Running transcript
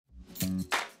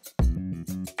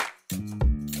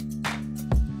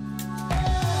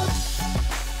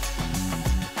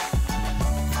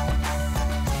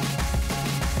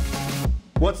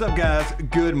What's up, guys?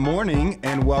 Good morning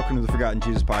and welcome to the Forgotten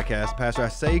Jesus podcast. Pastor, I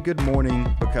say good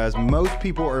morning because most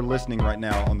people are listening right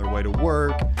now on their way to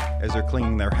work, as they're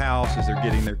cleaning their house, as they're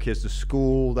getting their kids to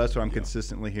school. That's what I'm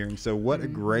consistently hearing. So what a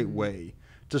great way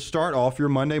to start off your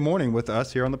Monday morning with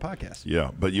us here on the podcast. Yeah,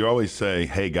 but you always say,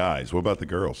 hey, guys. What about the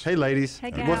girls? Hey, ladies.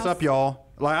 Hey, gals. What's up, y'all?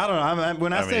 Like, I don't know.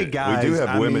 When I say guys, we do have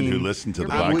I women mean, who listen to the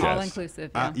You're being podcast.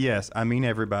 all-inclusive. Yeah. Yes, I mean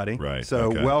everybody. Right,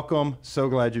 So okay. welcome. So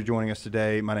glad you're joining us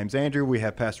today. My name's Andrew. We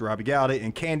have Pastor Robbie Gowdy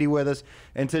and Candy with us.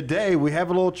 And today we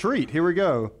have a little treat. Here we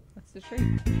go. What's the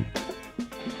treat?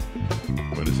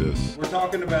 What is this? We're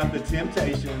talking about the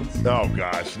Temptations. Oh,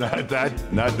 gosh.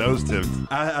 Not those Tims.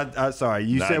 Sorry,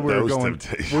 you Not said we were those going.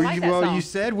 Temptations. Were I like you, that well, song. you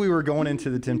said we were going into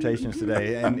the Temptations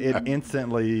today, and it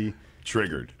instantly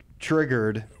Triggered.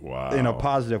 triggered in a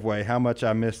positive way how much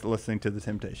I missed listening to the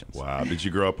Temptations. Wow. Did you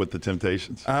grow up with the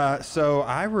Temptations? So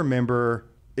I remember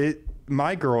it.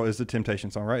 My Girl is the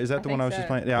Temptation song, right? Is that the one I was just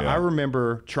playing? Yeah, Yeah. I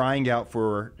remember trying out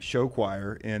for show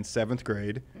choir in 7th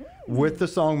grade with the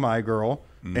song My Girl,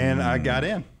 and I got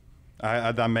in.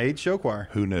 I made show choir.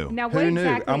 Who knew? Now, Who what knew?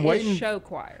 exactly I'm is waiting- show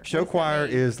choir? Show What does that choir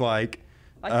mean? is like,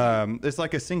 Like- it's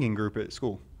like a singing group at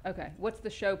school. Okay, what's the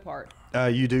show part?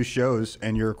 You do shows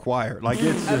and you're a choir. Like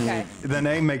it's just, Okay. the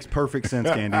name makes perfect sense,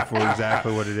 Candy, for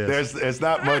exactly what it is. It's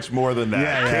not much more than that.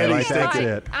 Yeah, Candy's like that's thinking-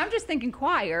 it. I'm just thinking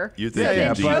choir. You So think- then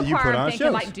Yeah, show but you choir, put I'm on thinking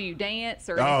shows. like, do you dance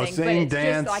or Oh, anything? sing, but it's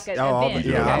dance. just like an all event.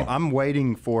 the, yeah, Okay. I'm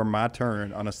waiting for my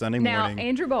turn on a Sunday Now, morning.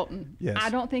 Andrew Bolton, Yes. I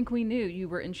don't think we knew you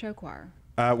were in show choir.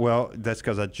 Well, that's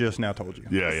because I just now told you.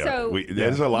 Yeah. So-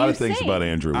 There's a lot You of things sing. about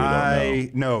Andrew we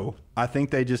don't know. No, I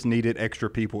think they just needed extra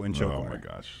people in show Oh, choir. my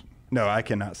gosh. No, I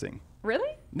cannot sing.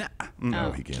 Really? Nah.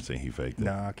 No, he can't sing. He faked it.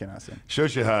 No, I cannot sing.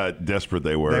 Shows you how desperate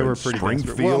they were. They were in pretty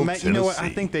Springfield, desperate. Well, you know what? I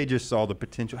Tennessee. think they just saw the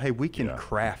potential. Hey, we can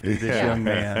craft this Yeah. young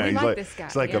man. We He's like this guy,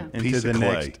 It's like yeah. a into piece the of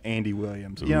clay. next Andy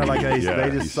Williams. You know, like they Yeah,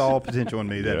 just he's- saw potential in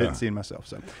me that I Yeah. didn't see in myself.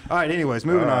 So, all right. Anyways,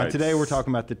 moving All on. right. Today we're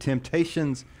talking about the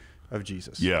temptations of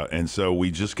Jesus. Yeah, and so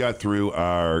we just got through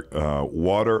our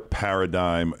water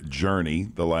paradigm journey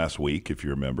the last week, if you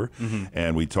remember,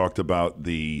 and we talked about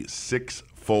the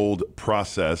six-fold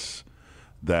process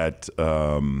that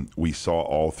we saw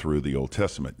all through the Old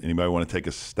Testament. Anybody want to take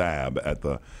a stab at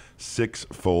the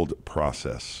six-fold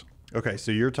process? Okay,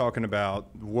 so you're talking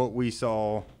about what we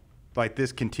saw, like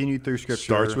this continued through Scripture.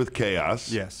 Starts with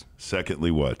chaos. Yes.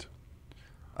 Secondly, what?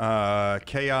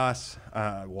 Chaos,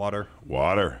 water.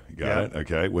 Water. You got Yeah. it?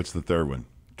 Okay. What's the third one?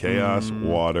 Chaos,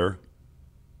 water.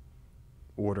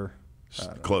 Order.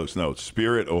 Close. No,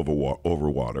 spirit over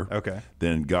water. Okay.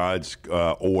 Then God's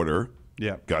order.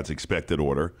 Yeah. God's expected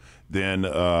order. Then,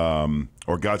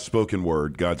 or God's spoken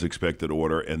word, God's expected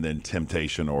order, and then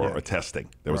temptation or a testing.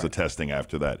 There was a Right. testing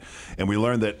after that. And we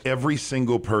learned that every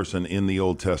single person in the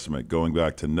Old Testament, going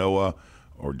back to Noah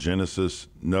or Genesis,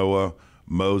 Noah,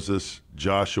 Moses,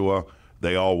 Joshua,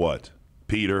 they all what?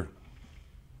 Peter,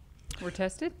 We're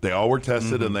tested? they all were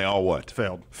tested and they all what?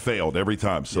 Failed. Failed every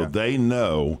time. So Yeah. they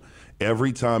know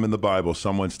every time in the Bible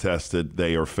someone's tested,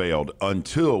 they are failed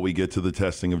until we get to the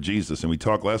testing of Jesus. And we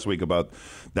talked last week about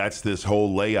that's this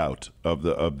whole layout of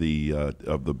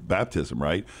the baptism,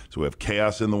 right? So we have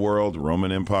chaos in the world,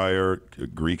 Roman Empire,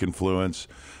 Greek influence.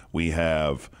 We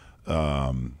have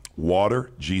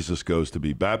water. Jesus goes to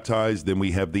be baptized. Then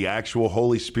we have the actual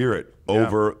Holy Spirit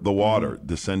over the water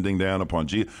descending down upon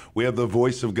Jesus. We have the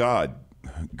voice of God.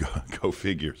 Go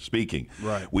figure, speaking.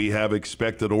 Right. We have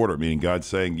expected order, meaning God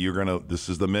saying, this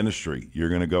is the ministry. You're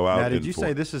going to go out. Now, did and you for-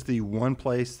 say this is the one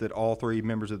place that all three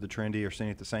members of the Trinity are seen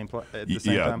at the same time?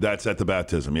 That's at the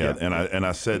baptism. Yeah. Yeah. And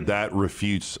I said that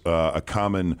refutes a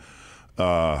common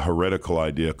heretical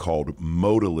idea called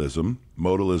modalism.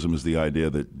 Modalism is the idea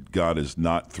that God is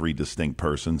not three distinct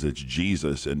persons. It's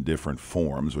Jesus in different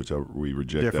forms, which we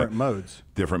reject. Different that. modes.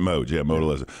 Different modes, yeah,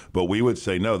 modalism. But we would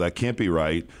say, no, that can't be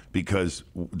right because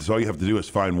all you have to do is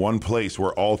find one place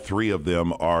where all three of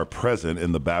them are present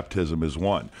and the baptism is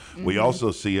one. We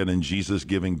also see it in Jesus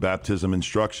giving baptism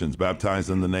instructions, baptize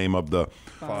in the name of the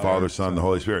Father, Son, and the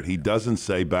Holy Spirit. He doesn't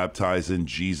say baptize in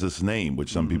Jesus' name,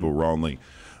 which some people wrongly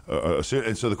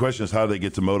and so the question is, how do they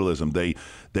get to modalism?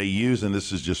 They use, and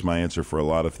this is just my answer for a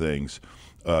lot of things,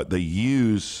 they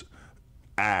use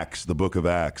Acts, the book of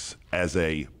Acts, as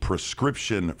a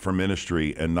prescription for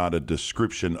ministry and not a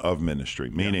description of ministry,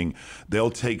 meaning they'll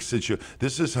take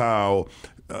this is how,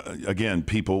 again,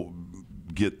 people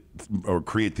get or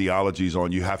create theologies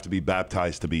on you have to be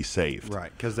baptized to be saved.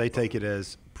 Right, because they take it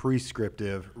as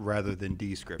prescriptive rather than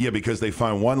descriptive. Yeah, because they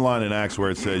find one line in Acts where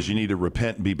it says you need to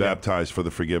repent and be baptized for the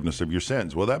forgiveness of your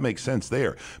sins. Well, that makes sense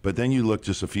there. But then you look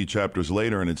just a few chapters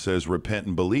later and it says repent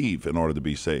and believe in order to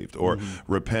be saved, or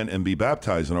repent and be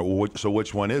baptized. So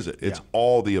which one is it? It's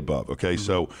all the above. Okay,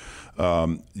 so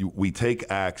we take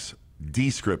Acts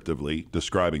descriptively,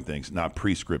 describing things, not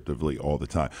prescriptively all the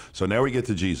time. So now we get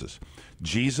to Jesus.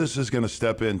 Jesus is going to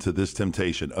step into this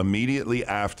temptation immediately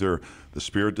after the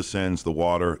Spirit descends, the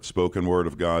water, spoken word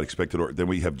of God, expected order. Then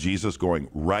we have Jesus going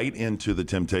right into the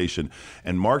temptation.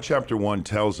 And Mark chapter 1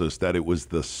 tells us that it was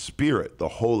the Spirit, the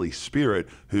Holy Spirit,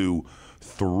 who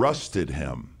thrusted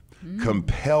him,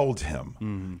 compelled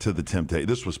him to the temptation.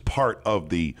 This was part of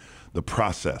the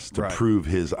process to prove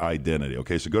his identity.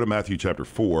 Okay, so go to Matthew chapter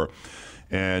 4.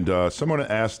 And someone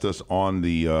asked us on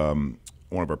the,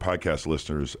 one of our podcast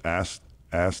listeners asked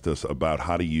us about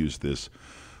how to use this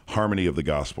harmony of the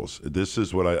Gospels. This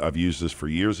is what I've used this for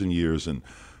years and years, and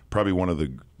probably one of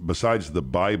the, besides the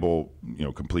Bible,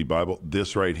 complete Bible,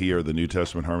 this right here, the New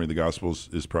Testament Harmony of the Gospels,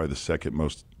 is probably the second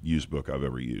most used book I've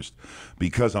ever used,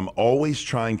 because I'm always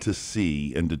trying to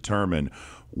see and determine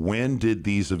when did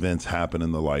these events happen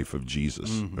in the life of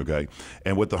Jesus, okay?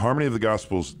 And what the Harmony of the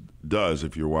Gospels does,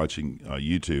 if you're watching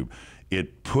YouTube,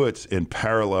 it puts in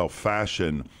parallel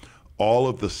fashion all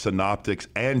of the synoptics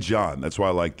and John. That's why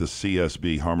I like the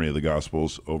CSB, Harmony of the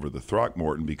Gospels, over the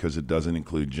Throckmorton, because it doesn't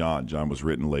include John. John was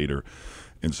written later,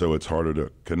 and so it's harder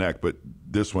to connect, but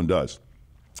this one does.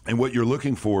 And what you're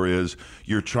looking for is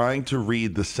you're trying to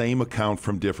read the same account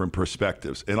from different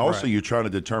perspectives. And also you're trying to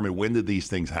determine when did these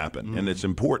things happen. And it's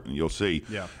important, you'll see,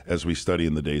 as we study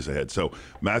in the days ahead. So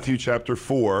Matthew chapter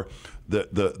 4,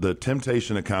 the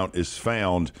temptation account is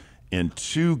found in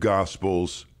two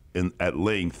Gospels at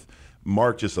length.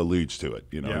 Mark just alludes to it.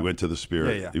 He went to the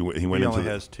Spirit. He only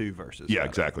has 2 verses. Yeah,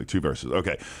 exactly. 2 verses.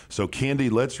 Okay. So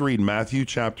Candy, let's read Matthew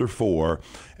chapter 4.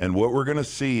 And what we're going to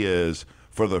see is,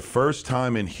 for the first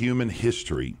time in human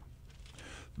history,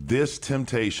 this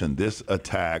temptation, this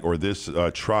attack, or this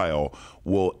trial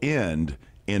will end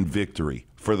in victory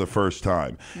for the first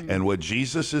time. And what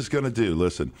Jesus is going to do,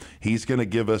 listen, he's going to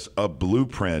give us a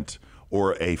blueprint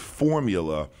or a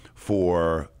formula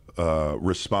for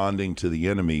responding to the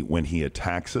enemy when he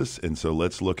attacks us. And so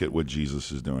let's look at what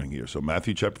Jesus is doing here. So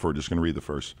Matthew chapter 4, just going to read the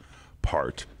first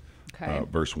part,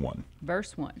 verse 1.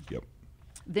 Verse 1. Yep.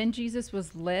 Then Jesus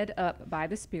was led up by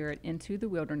the Spirit into the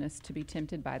wilderness to be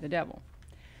tempted by the devil.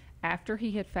 After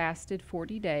he had fasted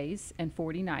 40 days and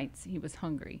 40 nights, he was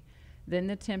hungry. Then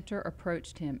the tempter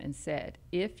approached him and said,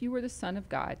 "If you are the Son of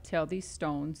God, tell these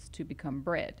stones to become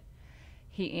bread."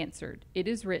 He answered, "It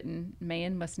is written,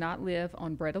 man must not live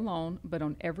on bread alone, but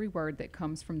on every word that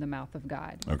comes from the mouth of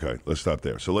God." Okay, let's stop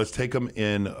there. So let's take them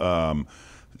in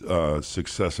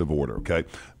successive order, okay?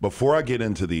 Before I get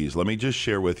into these, let me just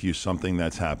share with you something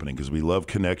that's happening, because we love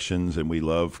connections and we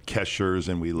love keshers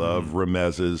and we love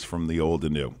remezes from the old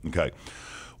and new, okay?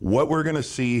 What we're going to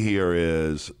see here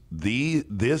is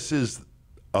this is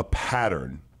a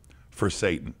pattern for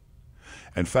Satan.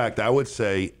 In fact, I would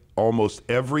say almost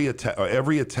every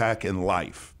attack in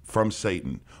life from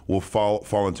Satan will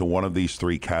fall into one of these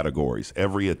 3 categories.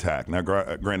 Every attack. Now,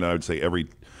 granted, I would say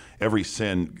every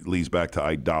sin leads back to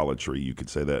idolatry. You could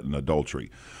say that in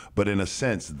adultery. But in a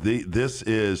sense, this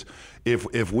is,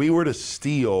 if we were to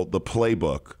steal the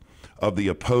playbook of the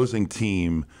opposing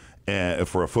team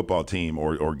for a football team,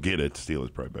 or get it, steal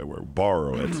is probably a bad word,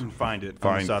 borrow it. Find it it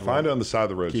on the side of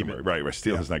the road Keep somewhere. it. Right,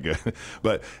 steal is not good.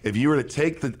 But if you were to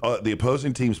take the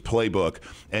opposing team's playbook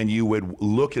and you would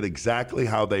look at exactly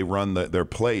how they run their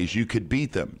plays, you could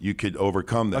beat them. You could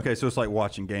overcome them. Okay, so it's like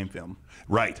watching game film.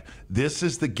 Right. This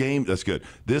is the game. That's good.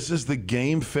 This is the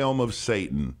game film of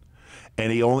Satan,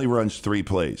 and he only runs 3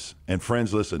 plays. And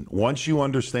friends, listen, once you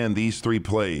understand these 3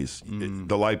 plays,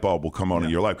 the light bulb will come on in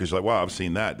your life, because you're like, wow, I've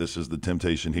seen that. This is the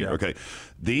temptation here. Okay.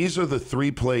 These are the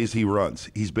 3 plays he runs.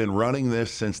 He's been running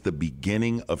this since the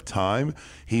beginning of time.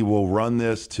 He will run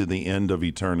this to the end of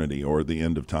eternity, or the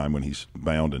end of time, when he's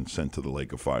bound and sent to the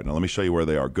lake of fire. Now, let me show you where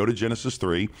they are. Go to Genesis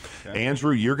 3. Okay.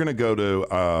 Andrew, you're going to go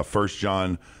to 1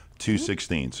 John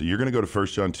 2:16. So you're going to go to 1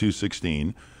 John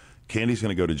 2:16. Candy's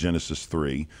going to go to Genesis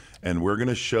 3, and we're going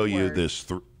to show you this.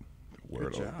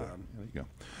 Word. Good job. There you go.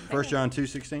 1 John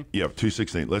 2:16? Yeah,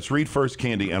 2:16. Let's read first,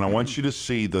 Candy, and I want you to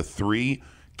see the 3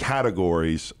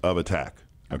 categories of attack.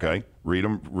 Okay? Read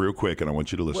them real quick, and I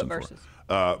want you to listen. What verses?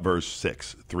 Verse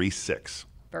 6. 3:6.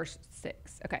 Verse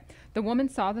 6. Okay. The woman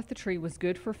saw that the tree was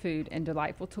good for food and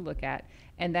delightful to look at,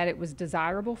 and that it was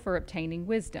desirable for obtaining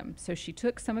wisdom. So she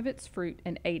took some of its fruit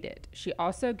and ate it. She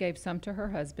also gave some to her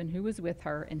husband who was with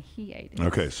her, and he ate it.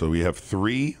 Okay, so we have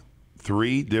 3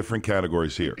 three different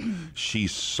categories here. She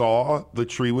saw the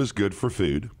tree was good for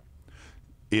food.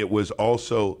 It was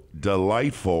also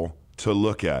delightful to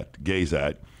look at, gaze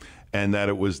at, and that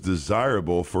it was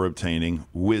desirable for obtaining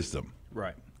wisdom.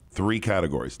 Right. Three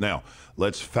categories. Now,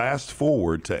 let's fast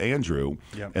forward to Andrew,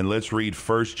 and let's read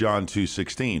 1 John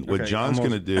 2:16. What John's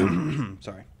going to do...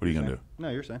 Sorry. What are you going to do? No,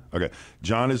 you're saying. Okay.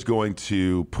 John is going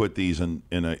to put these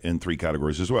in three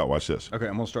categories as well. Watch this. Okay,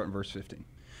 I'm going to start in verse 15.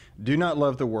 Do not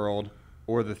love the world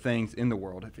or the things in the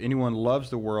world. If anyone loves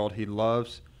the world, he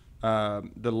loves...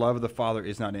 the love of the Father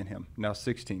is not in him. Now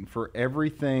 16. For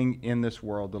everything in this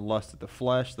world, the lust of the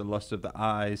flesh, the lust of the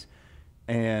eyes,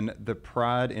 and the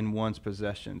pride in one's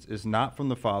possessions is not from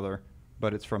the Father,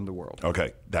 but it's from the world.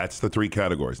 Okay, that's the three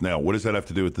categories. Now, what does that have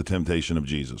to do with the temptation of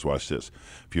Jesus? Watch this.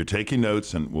 If you're taking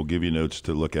notes, and we'll give you notes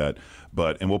to look at,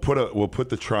 and we'll put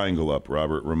the triangle up.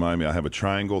 Robert, remind me. I have a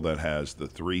triangle that has the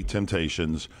three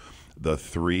temptations, the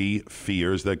three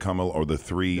fears that come, or the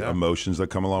three emotions that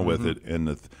come along with it, and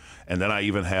then I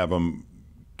even have them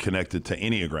connected to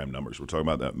Enneagram numbers. We'll talk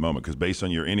about that in a moment, because based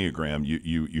on your Enneagram,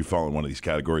 you fall in one of these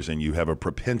categories, and you have a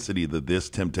propensity to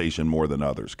this temptation more than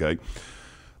others, okay?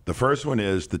 The first one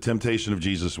is the temptation of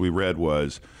Jesus we read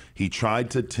was he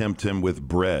tried to tempt him with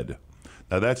bread.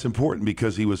 Now, that's important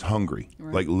because he was hungry,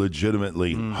 like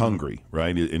legitimately hungry,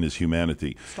 right, in his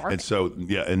humanity. Starving. And so,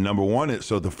 and number one is,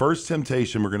 so the first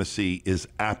temptation we're going to see is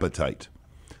appetite.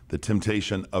 The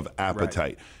temptation of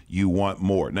appetite. Right. You want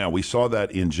more. Now, we saw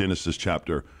that in Genesis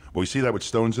chapter. Well, we see that with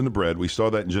stones in the bread. We saw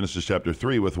that in Genesis chapter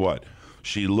 3 with what?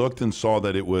 She looked and saw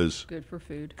that it was good for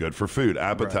food. Good for food,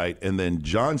 appetite. Right. And then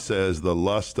John says the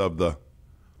lust of the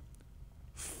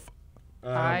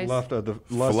lust of the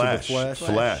flesh.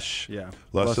 Yeah.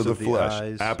 Lust of the flesh,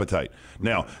 eyes. Appetite.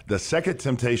 Now, the second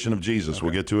temptation of Jesus,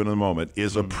 we'll get to it in a moment,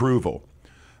 is approval.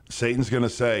 Satan's going to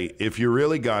say, if you're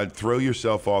really God, throw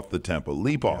yourself off the temple.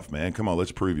 Leap off, man. Come on,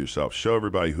 let's prove yourself. Show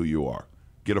everybody who you are.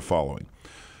 Get a following.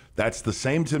 That's the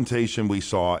same temptation we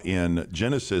saw in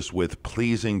Genesis with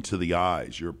pleasing to the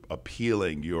eyes. You're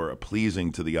appealing, you're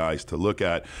pleasing to the eyes to look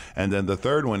at. And then the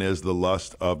third one is the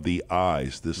lust of the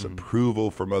eyes, this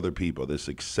approval from other people, this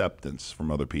acceptance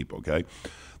from other people, okay?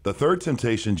 The third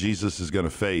temptation Jesus is going to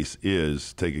face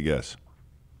is, take a guess.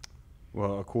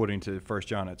 Well, according to 1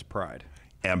 John, it's pride.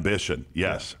 Ambition,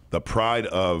 yes. The pride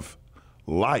of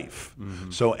life.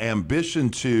 So ambition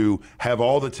to have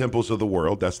all the temples of the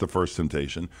world, that's the first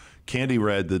temptation. Candy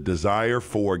read the desire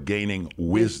for gaining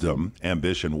wisdom,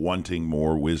 ambition, wanting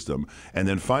more wisdom. And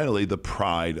then finally, the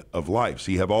pride of life.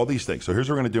 So you have all these things. So here's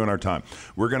what we're going to do in our time.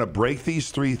 We're going to break these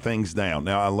three things down.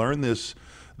 Now, I learned this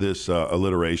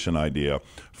alliteration idea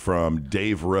from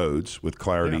Dave Rhodes with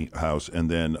Clarity House, and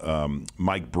then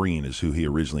Mike Breen is who he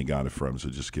originally got it from, so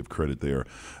just give credit there.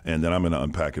 And then I'm going to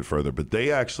unpack it further. But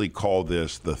they actually call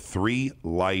this the three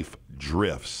life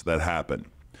drifts that happen.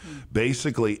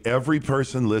 Basically, every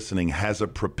person listening has a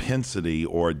propensity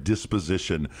or a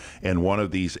disposition in one of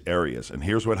these areas. And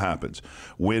here's what happens.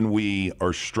 When we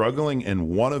are struggling in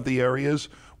one of the areas,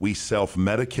 we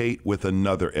self-medicate with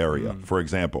another area. For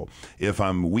example, if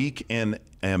I'm weak in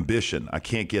ambition, I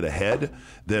can't get ahead,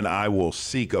 then I will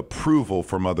seek approval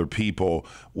from other people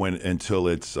until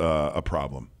it's a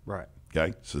problem. Right.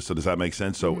 Okay. So does that make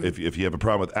sense? So if you have a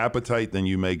problem with appetite, then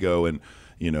you may go and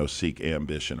seek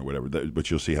ambition or whatever.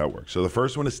 But you'll see how it works. So the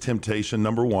first one is temptation.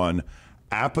 Number one,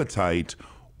 appetite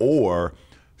or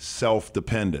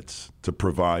self-dependence to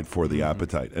provide for the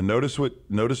appetite. And notice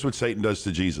what Satan does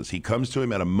to Jesus. He comes to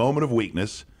him at a moment of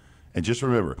weakness. And just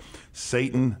remember,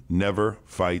 Satan never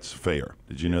fights fair.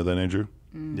 Did you know that, Andrew?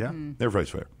 Yeah. Never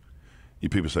fights fair. You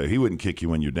people say he wouldn't kick you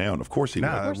when you're down. Of course he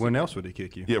does. would. When else would he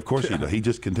kick you? Yeah, of course he does. He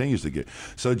just continues to get.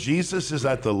 So Jesus is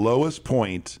at the lowest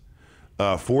point,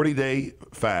 40-day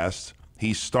fast.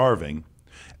 He's starving.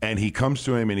 And he comes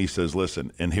to him and he says,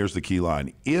 listen, and here's the key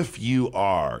line. If you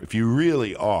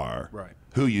really are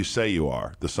who you say you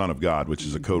are, the Son of God, which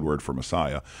is a code word for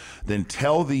Messiah, then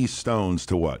tell these stones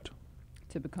to what?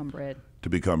 To become bread. To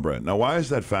become bread. Now, why is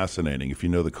that fascinating if you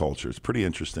know the culture? It's pretty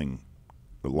interesting,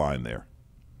 the line there.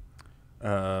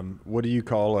 What do you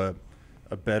call a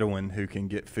Bedouin who can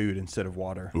get food instead of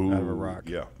water out of a rock?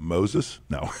 Yeah, Moses?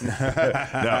 No.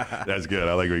 No, that's good.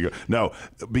 I like where you go. No,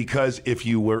 because if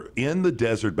you were in the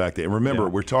desert back then, remember,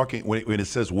 we're talking, when it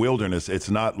says wilderness, it's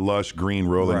not lush, green,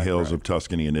 rolling hills of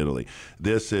Tuscany and Italy.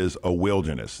 This is a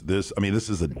wilderness. This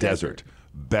is a desert.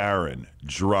 Barren,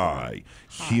 dry,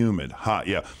 humid, hot.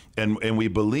 Yeah. And we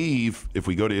believe, if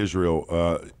we go to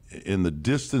Israel, in the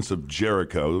distance of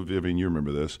Jericho, Vivian, you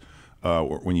remember this,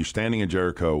 when you're standing in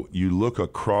Jericho, you look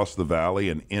across the valley,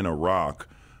 and in a rock,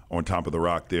 on top of the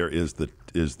rock, there is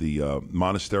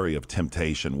monastery of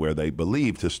temptation, where they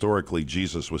believed historically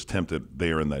Jesus was tempted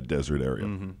there in that desert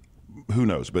area. Who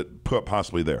knows, but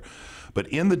possibly there. But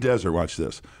in the desert, watch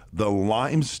this, the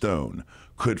limestone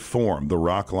could form, the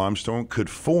rock limestone could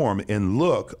form and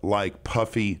look like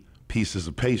puffy pieces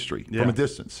of pastry from a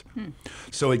distance.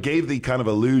 So it gave the kind of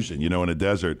illusion, in a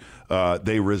desert,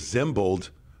 they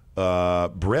resembled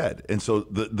bread. And so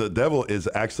the devil is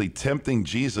actually tempting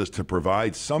Jesus to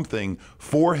provide something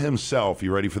for himself,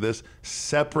 you ready for this,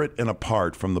 separate and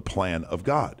apart from the plan of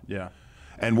God. Yeah.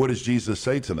 And what does Jesus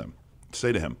say to him?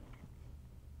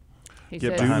 He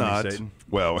Get said, behind me, Satan.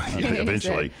 Well, he said,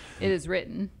 eventually. it is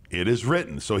written. It is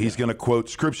written. So he's going to quote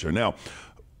scripture. Now,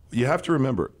 you have to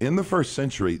remember, in the first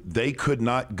century, they could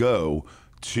not go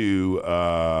to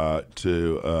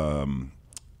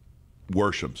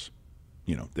Worsham's,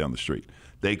 down the street.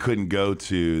 They couldn't go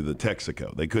to the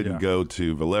Texaco. They couldn't go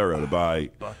to Valero to buy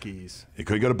Buc-ee's. They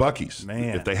couldn't go to Buc-ee's.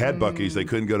 Man. If they had Buc-ee's, they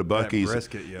couldn't go to Buc-ee's.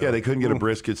 brisket, yo. Yeah, they couldn't get a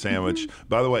brisket sandwich.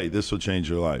 By the way, this will change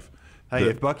your life. Hey,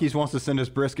 if Buc-ee's wants to send us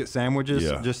brisket sandwiches,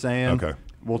 just saying,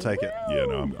 we'll take it. Yeah,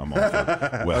 no, I'm all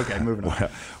for it. Well, Okay, moving on.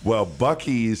 Well,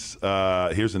 Buc-ee's,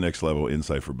 here's the next level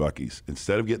insight for Buc-ee's.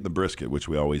 Instead of getting the brisket, which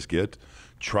we always get,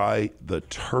 try the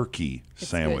turkey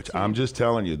sandwich. good, too. I'm just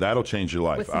telling you, that'll change your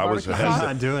life. With some I was barbecue I'm sauce?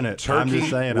 not doing it. Turkey I'm just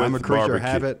saying, I'm a with creature of barbecue.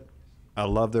 habit. I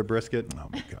love their brisket. Oh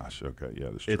my gosh. Okay.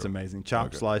 Yeah, that's true. It's amazing.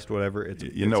 Chopped, sliced, whatever. It's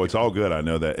It's all good. I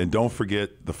know that. And don't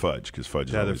forget the fudge, because fudge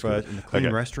is yeah, always fudge good. and the clean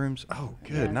Okay. restrooms. Oh,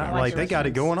 good. Yeah, Not I like like the they got it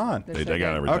restaurants. going on. They're They so got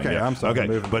good. everything. Okay, yeah. I'm sorry, Okay,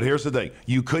 moving. but here's the thing: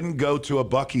 you couldn't go to a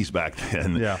Buc-ee's back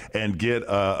then and get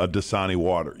a Dasani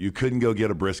water. You couldn't go get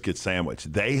a brisket sandwich.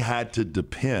 They had to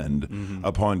depend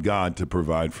upon God to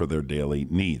provide for their daily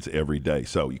needs every day.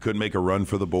 So you couldn't make a run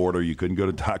for the border. You couldn't go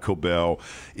to Taco Bell.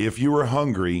 If you were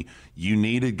hungry, you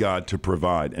needed God to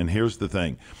provide. And here's the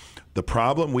thing: the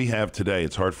problem we have today,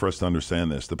 it's hard for us to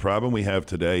understand this. The problem we have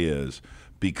today is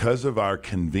because of our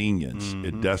convenience,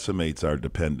 it decimates our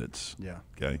dependence. Yeah.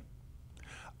 Okay.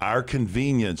 Our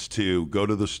convenience to go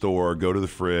to the store, go to the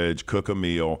fridge, cook a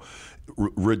meal,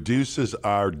 reduces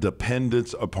our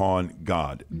dependence upon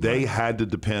God. They had to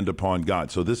depend upon God.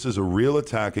 So this is a real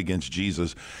attack against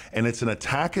Jesus, and it's an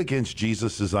attack against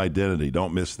Jesus's identity.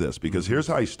 Don't miss this, because here's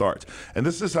how he starts. And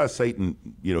this is how Satan,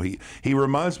 he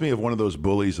reminds me of one of those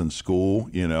bullies in school,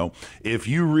 If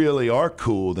you really are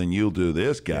cool, then you'll do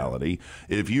this, Galilee.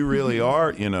 If you really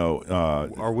are,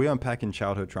 Are we unpacking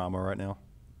childhood trauma right now?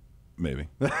 maybe.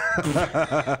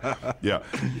 Yeah.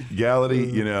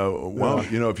 Galilee,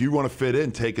 if you want to fit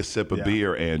in, take a sip of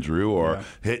beer, Andrew, or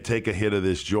take a hit of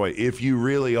this joy. If you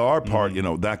really are part,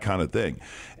 that kind of thing.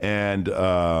 And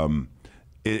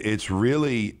it's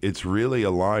really a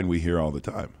line we hear all the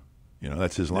time.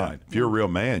 That's his line. If you're a real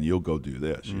man, you'll go do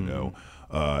this,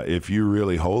 if you're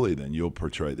really holy, then you'll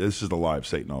portray. This is the lie of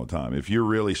Satan all the time. If you're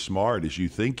really smart as you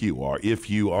think you are, you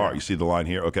see the line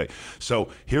here? Okay. So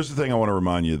here's the thing I want to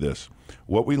remind you of this.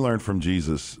 What we learned from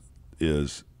Jesus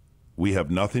is we have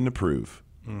nothing to prove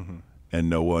and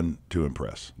no one to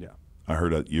impress. Yeah. I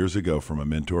heard it years ago from a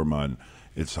mentor of mine.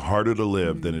 It's harder to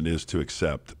live than it is to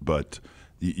accept, but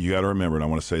you got to remember, and I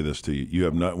want to say this to you, you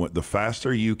have not, the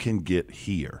faster you can get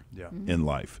here in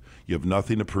life, you have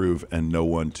nothing to prove and no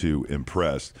one to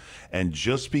impress. And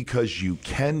just because you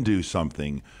can do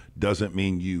something doesn't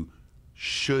mean you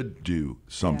should do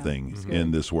something in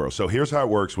this world. So here's how it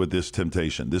works with this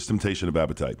temptation of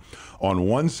appetite. On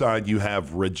one side, you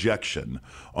have rejection.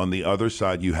 On the other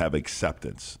side, you have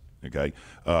acceptance. Okay?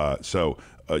 So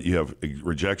you have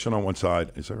rejection on one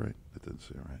side. Is that right? That doesn't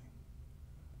say right.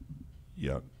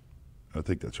 Yeah, I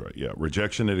think that's right. Yeah,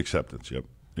 rejection and acceptance. Yep,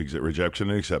 rejection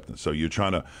and acceptance. So you're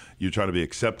trying to be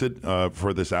accepted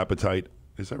for this appetite.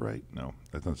 Is that right? No,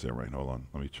 that doesn't sound right. Hold on,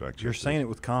 let me check. You're saying it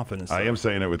with confidence. I am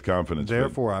saying it with confidence.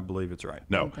 Therefore, I believe it's right.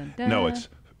 No, it's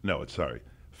sorry.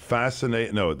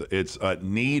 Fascinate. No, it's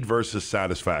need versus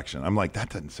satisfaction. I'm like, that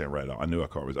doesn't sound right. I knew I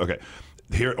called it. Okay,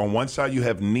 here on one side you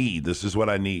have need. This is what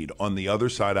I need. On the other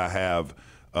side, I have.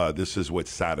 This is what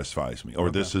satisfies me, or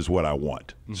this is what I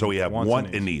want. So we have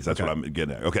want and needs. That's what I'm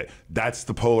getting at. Okay, that's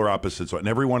the polar opposites. And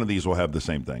every one of these will have the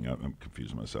same thing. I'm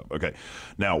confusing myself. Okay,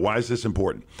 now why is this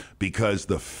important? Because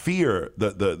the fear,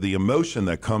 the emotion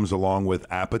that comes along with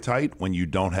appetite when you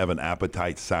don't have an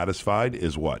appetite satisfied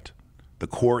is what? The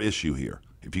core issue here.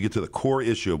 If you get to the core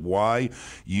issue of why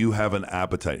you have an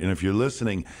appetite, and if you're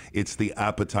listening, it's the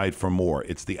appetite for more.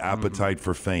 It's the appetite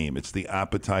for fame. It's the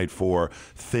appetite for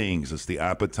things. It's the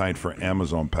appetite for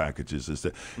Amazon packages.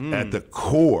 At the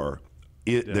core,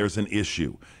 there's an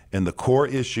issue. And the core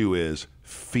issue is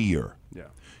fear. Yeah.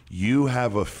 You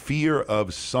have a fear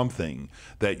of something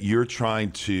that you're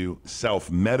trying to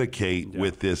self-medicate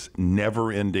with this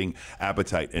never-ending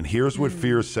appetite. And here's what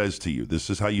fear says to you. This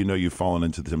is how you know you've fallen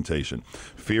into temptation.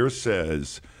 Fear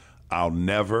says, I'll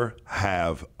never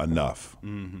have enough.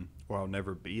 Or I'll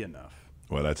never be enough.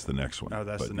 Well, that's the next one. Oh,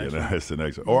 that's But, the next you know, one. That's the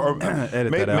next one. Or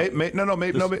Edit that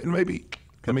out. maybe.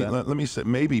 Let me say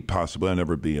maybe possibly I'll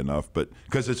never be enough, but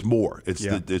because it's more.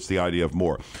 It's the idea of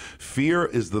more. Fear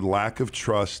is the lack of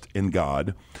trust in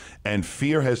God, and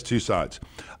fear has two sides.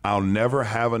 I'll never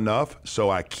have enough,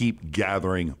 so I keep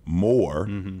gathering more.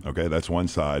 Okay, that's one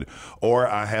side. Or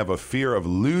I have a fear of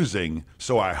losing,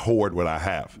 so I hoard what I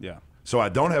have. Yeah. So I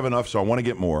don't have enough, so I want to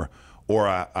get more. Or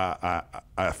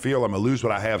I feel I'm gonna lose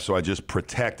what I have, so I just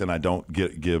protect and I don't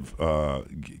give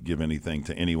anything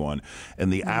to anyone.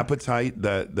 And the appetite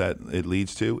that it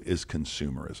leads to is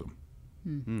consumerism.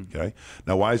 Okay.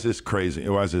 Now, why is this crazy?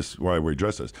 Why we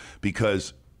address this?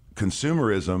 Because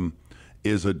consumerism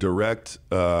is a direct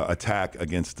attack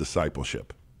against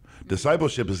discipleship.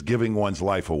 Discipleship is giving one's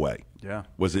life away. Yeah.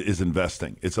 Is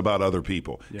investing. It's about other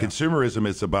people. Yeah. Consumerism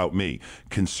is about me.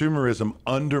 Consumerism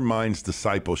undermines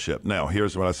discipleship. Now,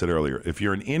 here's what I said earlier. If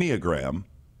you're an Enneagram,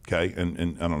 okay,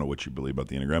 and I don't know what you believe about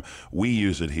the Enneagram, we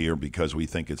use it here because we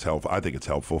think it's helpful. I think it's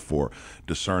helpful for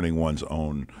discerning one's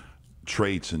own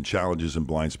traits and challenges and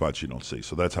blind spots you don't see.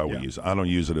 So that's how we use it. I don't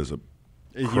use it as a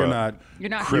You're not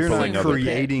crippling other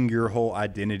creating your whole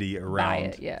identity by around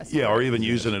it. Yes. yeah, or even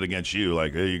using it against you.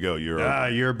 Like, there you go.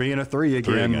 You're being a three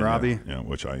again, Robbie. Yeah,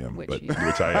 which I am. Which But you-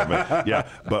 which I am. But, yeah.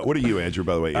 But what are you, Andrew?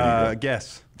 By the way, Enneagram?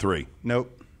 Guess. 3,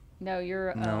 Nope. No,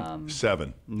 you're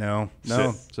 7. No.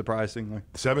 Surprisingly.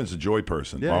 7's a joy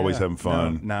person. Yeah, Always yeah. having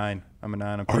fun. No, 9. I'm a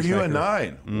 9. I'm Are you a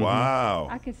peacemaker. 9? Wow.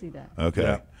 I can see that. Okay.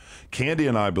 Yeah. Candy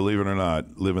and I, believe it or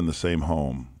not, live in the same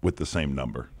home with the same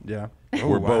number. Yeah.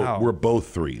 We're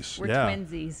both 3s. We're Yeah.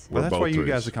 twinsies. Well, that's both why you 3s.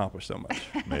 guys accomplish so much.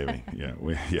 Maybe. Yeah.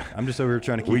 I'm just over here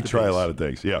trying to keep We the try a peace lot of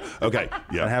things. Yeah. Okay.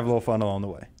 Yeah. and have a little fun along the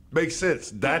way. Makes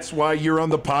sense. That's why you're on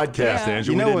the podcast, Yeah.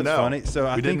 Andrew. You know we what's didn't know. funny? So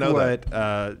I we think didn't know that.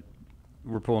 what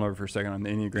we're pulling over for a second on the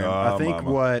Enneagram. Oh, I think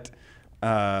mama. what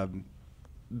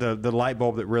the light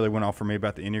bulb that really went off for me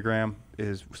about the Enneagram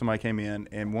is somebody came in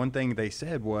and one thing they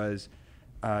said was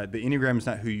the Enneagram is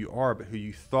not who you are, but who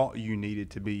you thought you needed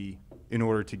to be in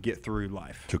order to get through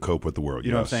life. To cope with the world.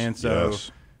 You know what I'm saying? So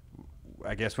yes.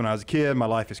 I guess when I was a kid, my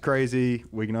life is crazy.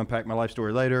 We can unpack my life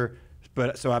story later.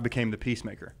 But so I became the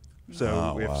peacemaker. So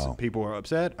Oh, if wow. people are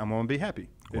upset, I'm going to be happy.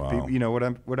 If Wow.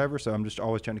 people, whatever. So I'm just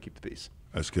always trying to keep the peace.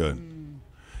 That's good.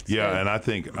 Yeah, good. and I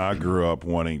think I grew up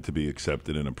wanting to be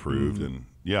accepted and approved, and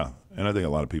and I think a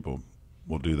lot of people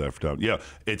will do that for time. Yeah,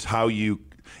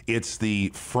 it's the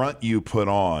front you put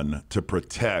on to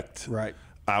protect Right.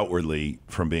 outwardly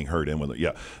from being hurt inwardly.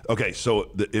 Yeah. Okay,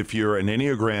 so if you're an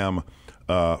Enneagram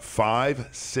 5,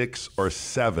 6, or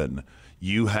 7,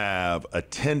 you have a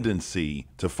tendency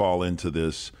to fall into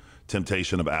this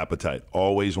temptation of appetite,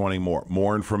 always wanting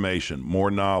more information, more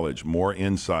knowledge, more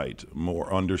insight,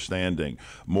 more understanding,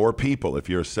 more people. If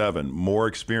you're a 7, more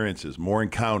experiences, more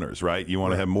encounters, right? You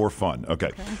want to have more fun.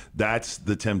 Okay. That's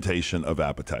the temptation of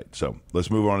appetite. So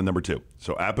let's move on to number 2.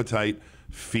 So appetite,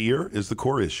 fear is the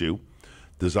core issue.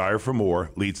 Desire for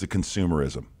more leads to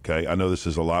consumerism. Okay. I know this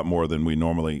is a lot more than we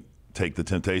normally take the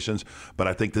temptations, but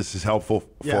I think this is helpful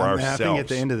for ourselves. I think at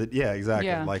the end of exactly.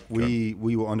 Yeah. Like we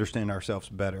will understand ourselves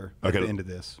better at the end of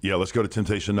this. Yeah, let's go to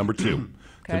temptation number 2.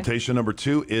 Okay. Temptation number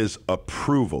 2 is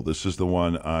approval. This is the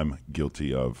one I'm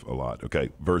guilty of a lot. Okay,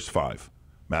 verse 5.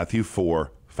 Matthew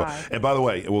 4. 5. And by the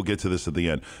way, we'll get to this at the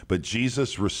end, but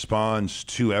Jesus responds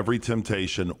to every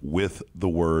temptation with the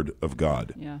word of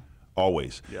God. Yeah.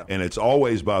 Always. Yeah. And it's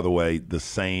always, by the way, the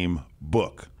same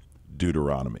book,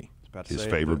 Deuteronomy. About to His say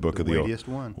favorite book the of the weightiest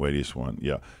one. Weightiest one,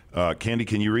 yeah. Candy,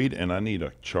 can you read? And I need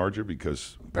a charger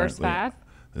because Verse apparently 5.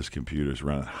 this computer's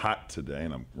running hot today,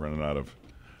 and I'm running out of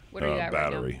What are you at right now?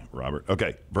 battery, Robert.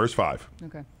 Okay, verse 5.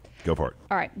 Okay. Go for it.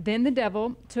 All right. Then the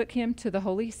devil took him to the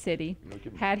holy city,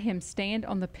 had him stand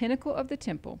on the pinnacle of the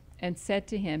temple, and said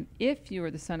to him, "If you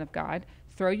are the Son of God,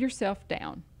 throw yourself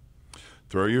down.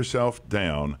 Throw yourself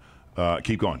down.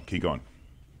 Keep going. Keep going.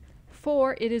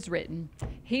 For it is written,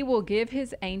 He will give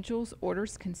His angels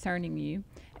orders concerning you,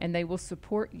 and they will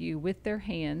support you with their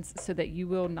hands so that you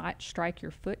will not strike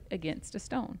your foot against a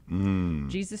stone."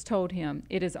 Jesus told him,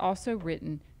 "It is also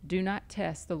written, do not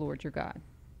test the Lord your God."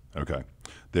 Okay.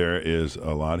 There is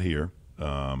a lot here.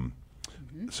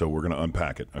 So we're going to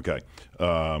unpack it. Okay.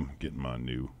 Getting my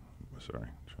new, trying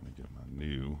to get my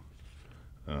new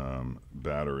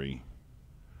battery.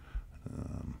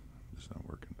 It's not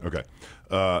working. Okay.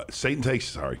 Satan takes,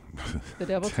 sorry. The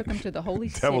devil took him to the holy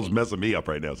The devil's city. messing me up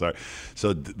right now. Sorry.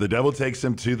 So the devil takes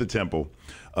him to the temple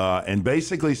and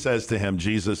basically says to him,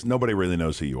 Jesus, nobody really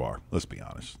knows who you are. Let's be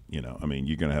honest. You know, I mean,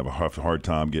 you're going to have a hard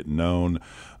time getting known.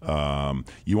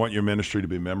 You want your ministry to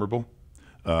be memorable.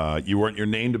 You want your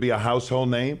name to be a household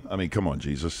name. I mean, come on,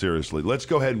 Jesus, seriously. Let's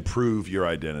go ahead and prove your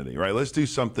identity, right? Let's do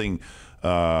something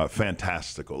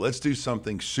fantastical. Let's do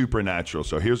something supernatural.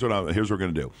 So here's what we're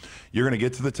going to do. You're going to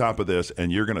get to the top of this,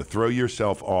 and you're going to throw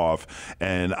yourself off,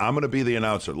 and I'm going to be the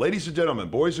announcer. Ladies and gentlemen,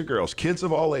 boys and girls, kids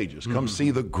of all ages, come see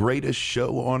the greatest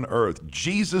show on earth,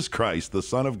 Jesus Christ, the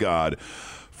Son of God,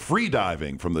 free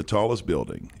diving from the tallest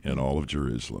building in all of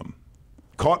Jerusalem,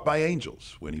 caught by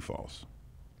angels when he falls.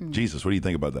 Jesus, what do you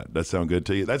think about that? That sound good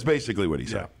to you? That's basically what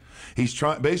he's saying. He's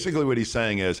trying. Basically, what he's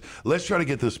saying is, let's try to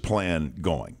get this plan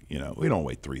going. You know, we don't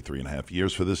wait 3.5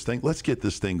 years for this thing. Let's get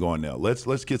this thing going now.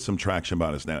 Let's get some traction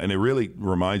about us now. And it really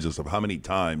reminds us of how many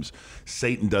times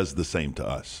Satan does the same to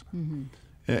us.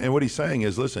 And what he's saying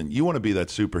is, listen, you want to be that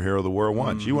superhero the world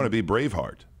wants. You want to be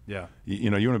Braveheart. Yeah. You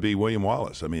know, you want to be William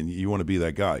Wallace. I mean, you want to be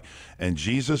that guy. And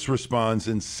Jesus responds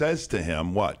and says to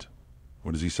him, what?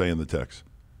 What does he say in the text?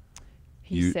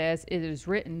 He says, it is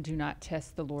written, do not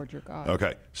test the Lord your God.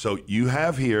 Okay, so you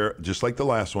have here, just like the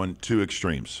last one, two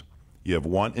extremes. You have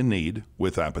want and need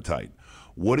with appetite.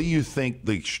 What do you think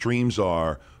the extremes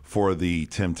are for the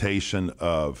temptation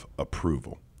of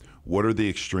approval? What are the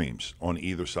extremes on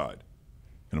either side?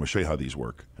 And I'm going to show you how these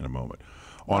work in a moment.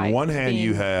 On Like one hand, you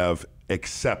being- have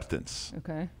acceptance.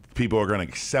 Okay. People are going to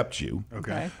accept you.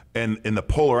 Okay. And the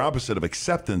polar opposite of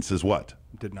acceptance is what?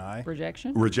 Deny.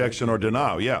 Rejection? Rejection or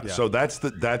denial, yeah. So that's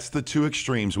the two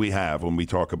extremes we have when we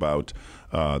talk about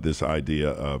this idea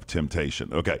of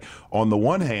temptation. Okay, on the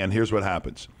one hand, here's what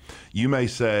happens. You may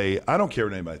say, I don't care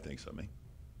what anybody thinks of me.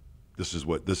 This is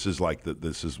what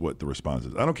the response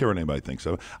is. I don't care what anybody thinks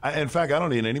of me. In fact, I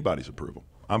don't need anybody's approval.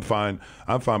 I'm fine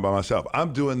by myself.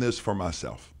 I'm doing this for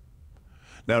myself.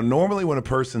 Now, normally when a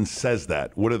person says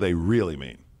that, what do they really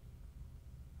mean?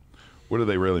 What do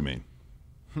they really mean?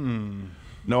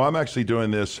 No, I'm actually doing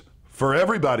this for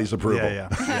everybody's approval.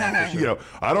 Yeah. You know,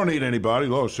 I don't need anybody.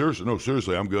 Oh, seriously, no,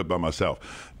 seriously, I'm good by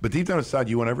myself. But deep down inside,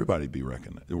 you want everybody to be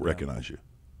recognize you.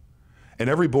 And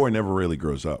every boy never really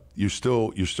grows up. You're still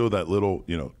that little,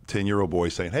 10-year-old boy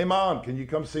saying, "Hey, Mom, can you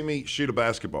come see me shoot a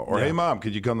basketball?" Or, "Hey, Mom,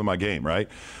 could you come to my game?" Right?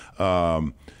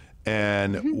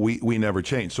 And we never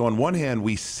change. So on one hand,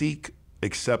 we seek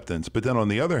acceptance, but then on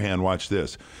the other hand, watch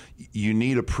this. You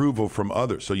need approval from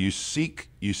others. So you seek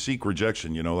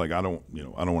rejection, like I don't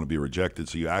want to be rejected,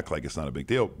 so you act like it's not a big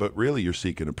deal, but really you're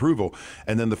seeking approval.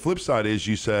 And then the flip side is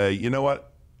you say, you know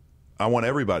what? I want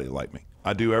everybody to like me.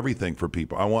 I do everything for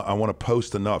people. I want to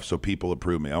post enough so people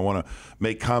approve me. I want to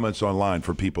make comments online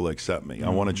for people to accept me. I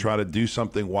want to try to do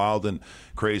something wild and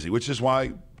crazy, which is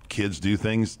why kids do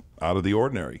things out of the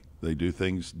ordinary. They do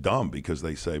things dumb because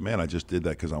they say, man, I just did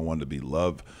that because I wanted to be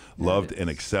loved and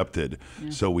accepted.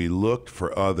 Yeah. So we looked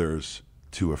for others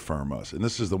to affirm us. And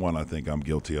this is the one I think I'm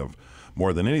guilty of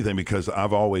more than anything because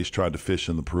I've always tried to fish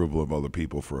in the approval of other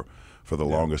people for the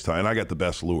longest time. And I got the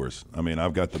best lures. I mean,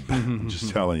 I've got I'm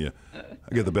just telling you,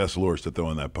 I got the best lures to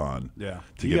throw in that pond. Yeah.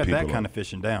 To you get got people that kind of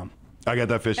fishing down. I got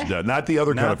that fishing down. Not the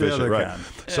other kind of fishing, right? Kind.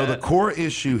 So the core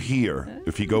issue here,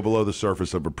 if you go below the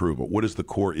surface of approval, what is the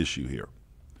core issue here?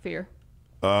 Fear.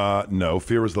 No,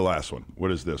 fear was the last one.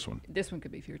 What is this one? This one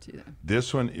could be fear too, though.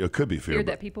 This one, it could be fear. Fear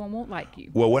that people won't like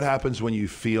you. Well, what happens when you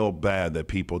feel bad that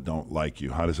people don't like you?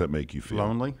 How does that make you feel?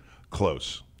 Lonely.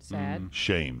 Close. Sad.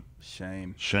 Shame.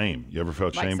 Shame. You ever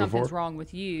felt like shame before? Something's wrong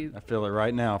with you. I feel it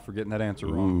right now for getting that answer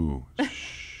wrong. Ooh.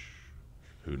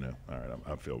 Who knew? All right,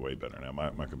 I feel way better now.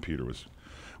 My computer was...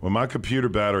 When my computer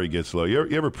battery gets low, you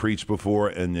ever preached before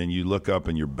and then you look up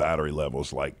and your battery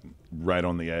level's like right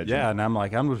on the edge? Yeah, and I'm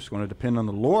like, I'm just going to depend on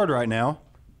the Lord right now.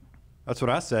 That's what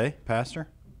I say, Pastor.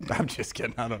 I'm just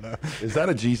kidding. I don't know. Is that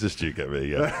a Jesus juke at me?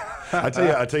 Yeah. I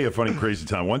tell you a funny, crazy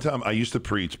time. One time I used to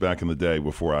preach back in the day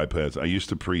before iPads. I used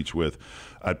to preach with,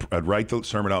 I'd write the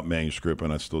sermon out manuscript,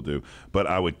 and I still do, but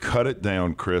I would cut it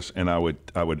down, Chris, and I would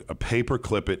paper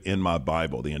clip it in my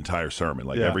Bible, the entire sermon,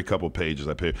 like every couple of pages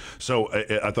I paid. So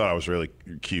I thought I was really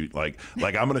cute. Like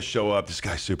I'm going to show up. This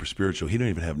guy's super spiritual. He don't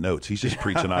even have notes. He's just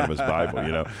preaching out of his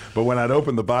Bible, But when I'd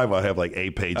open the Bible, I'd have like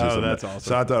 8 pages. Oh, that's awesome.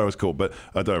 So I thought it was cool, but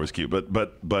I thought it was cute.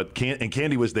 But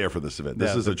Candy was there for this event.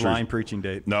 This is the a true blind preaching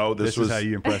date. No, this was how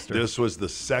you impressed her. This was the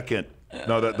second.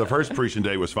 No, the first preaching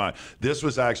date was fine. This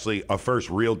was actually a first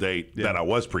real date that I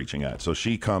was preaching at. So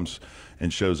she comes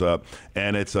and shows up,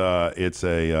 and it's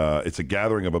a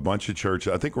gathering of a bunch of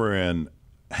churches. I think we're in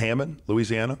Hammond,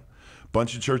 Louisiana.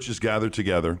 Bunch of churches gathered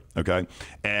together, okay?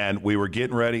 And we were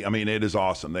getting ready. I mean, it is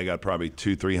awesome. They got probably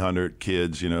 200-300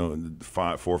 kids,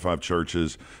 4 or 5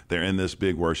 churches. They're in this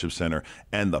big worship center,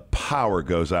 and the power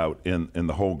goes out in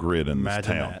the whole grid in this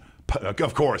town. That.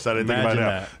 Of course, I didn't Imagine think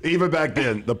about that. Even back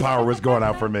then, the power was going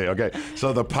out for me. Okay,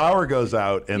 so the power goes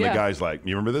out, and the guy's like,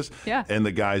 "You remember this?" Yeah. And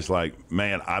the guy's like,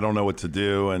 "Man, I don't know what to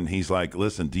do." And he's like,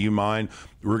 "Listen, do you mind?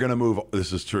 We're gonna move."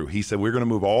 This is true. He said, "We're gonna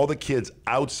move all the kids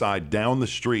outside down the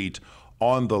street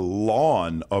on the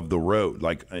lawn of the road,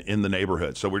 like in the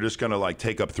neighborhood. So we're just gonna like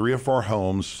take up 3 or 4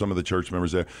 homes, some of the church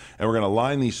members there, and we're gonna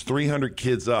line these 300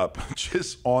 kids up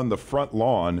just on the front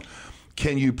lawn.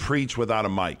 Can you preach without a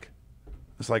mic?"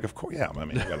 It's like, of course, yeah. I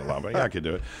mean, you got a lot, but yeah, I could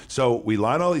do it. So we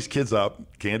line all these kids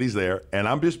up. Candy's there, and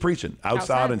I'm just preaching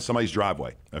outside in somebody's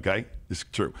driveway. Okay, it's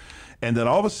true. And then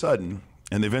all of a sudden,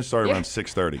 and the event started around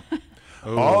 6:30.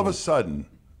 All of a sudden,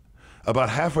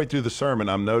 about halfway through the sermon,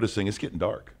 I'm noticing it's getting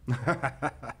dark,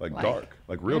 like dark,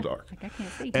 like real dark. Like I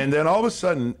can't see. And then all of a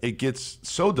sudden, it gets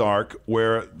so dark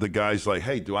where the guy's like,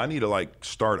 "Hey, do I need to like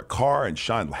start a car and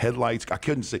shine headlights?" I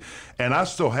couldn't see, and I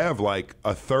still have like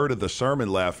a third of the sermon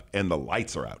left, and the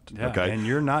lights are out. Yeah, okay, and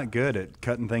you're not good at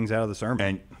cutting things out of the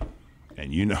sermon.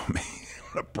 and you know me.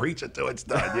 I'm gonna preach it till it's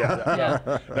done.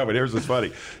 Yeah. No, but here's what's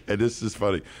funny, and this is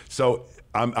funny. So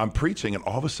I'm preaching, and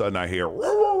all of a sudden I hear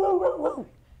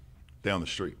down the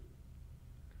street.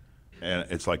 And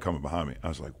it's like coming behind me. I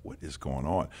was like, what is going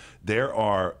on? There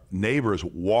are neighbors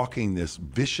walking this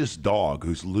vicious dog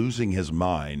who's losing his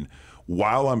mind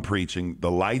while I'm preaching. The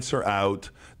lights are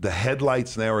out. The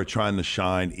headlights now are trying to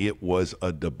shine. It was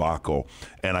a debacle.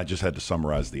 And I just had to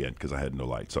summarize the end because I had no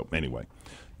light. So anyway,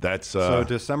 that's... So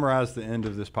to summarize the end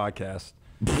of this podcast,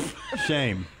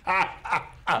 shame.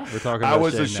 We're talking about I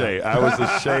was shame ashamed. now. I was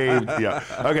ashamed. Yeah.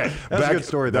 Okay. That's a good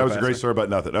story, though, That was a great Pastor. story about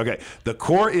nothing. Okay. The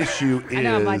core issue is I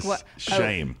know, I'm like, what?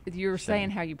 shame. Oh, you were saying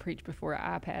how you preached before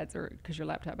iPads or because your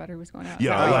laptop battery was going out.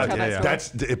 Yeah, Is that like, how that story?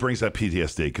 that's it brings that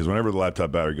PTSD because whenever the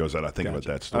laptop battery goes out, I think about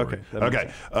that story. Okay, that makes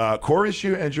Okay. Core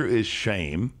issue, Andrew, is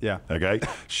shame. Yeah. Okay.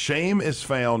 Shame is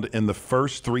found in the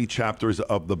first 3 chapters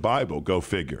of the Bible. Go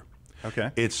figure.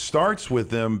 Okay. It starts with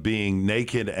them being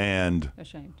naked and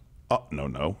Ashamed.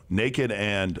 no, naked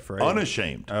and Afraid.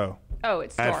 unashamed. Oh, Oh,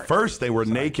 it starts. At first, they were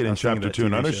naked I in was thinking chapter that 2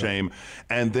 and TV show. unashamed,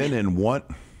 and then in one,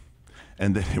 we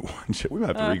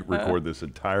might have to record this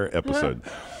entire episode.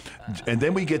 And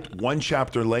then we get 1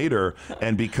 chapter later,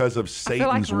 and because of I feel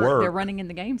like Satan's they're work, running in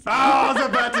the games. Oh, I was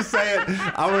about to say it.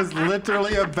 I was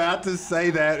literally about to say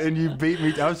that, and you beat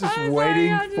me. I was just I'm sorry,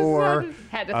 waiting I just for.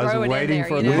 had to I was throw it in waiting there,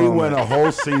 for you the know? we moment. went a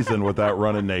whole season without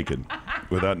running naked,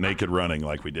 without naked running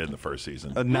like we did in the first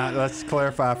season. Let's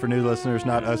clarify for new listeners,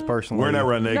 not us personally. We're not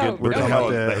running naked. No, We're we're the, talking Hell,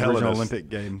 about the original Hellenists. Olympic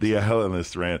Games. The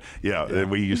Hellenists ran. Yeah,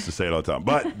 we used to say it all the time.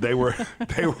 But they were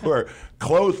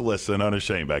clothless and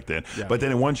unashamed back then. Yeah. But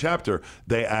then in 1 chapter,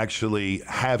 they actually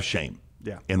have shame.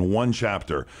 Yeah. In 1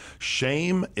 chapter,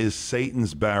 shame is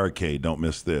Satan's barricade. Don't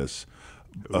miss this.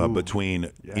 Between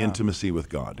intimacy with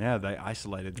God. Yeah, they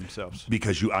isolated themselves.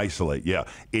 Because you isolate,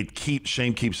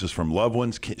 shame keeps us from loved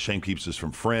ones, shame keeps us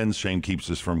from friends, shame keeps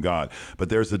us from God. But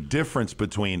there's a difference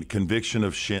between conviction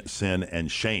of sin and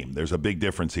shame. There's a big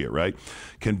difference here, right?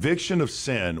 Conviction of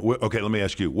sin. Okay, let me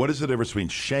ask you, what is the difference between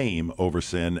shame over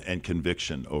sin and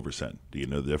conviction over sin? Do you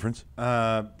know the difference?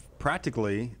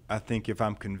 Practically, I think if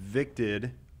I'm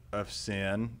convicted of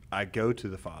sin, I go to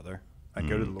the Father. I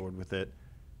go to the Lord with it.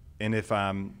 And if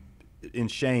I'm in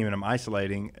shame and I'm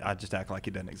isolating, I just act like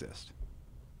it doesn't exist.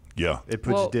 Yeah. It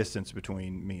puts Well- distance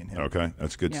between me and him. Okay,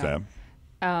 that's a good Yeah.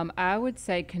 stab. I would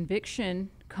say conviction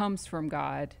comes from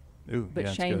God, Ooh, but yeah,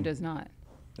 that's shame good. does not.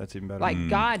 That's even better. Like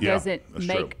God yeah, doesn't that's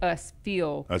make true. us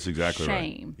feel That's exactly right.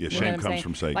 shame. Yeah, You know shame what I'm comes saying?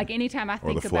 from Satan Like anytime I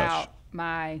or think the flesh. about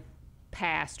my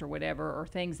past or whatever, or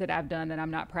things that I've done that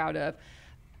I'm not proud of,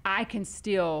 I can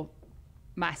still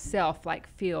myself like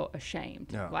feel ashamed.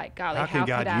 Yeah. Like, golly, how can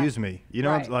God could I? use me? You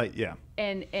know, Right. it's like, yeah.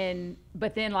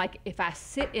 But then like if I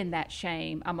sit in that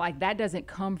shame, I'm like, that doesn't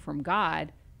come from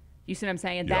God. You see what I'm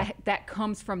saying? Yeah. That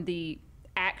comes from the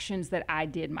actions that I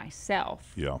did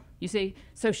myself. Yeah. You see?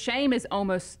 So shame is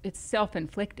almost, it's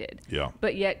self-inflicted. Yeah.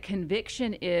 But yet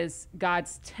conviction is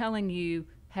God's telling you,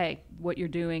 hey, what you're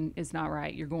doing is not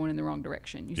right. You're going in the wrong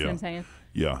direction. You see what I'm saying?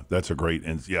 Yeah, that's a great,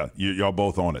 and y'all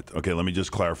both on it. Okay, let me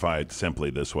just clarify it simply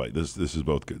this way. This is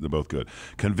both good. They're both good.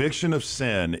 Conviction of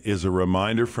sin is a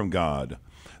reminder from God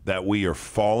that we are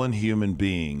fallen human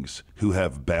beings who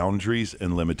have boundaries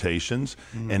and limitations,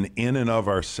 and in and of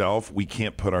ourselves, we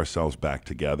can't put ourselves back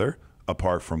together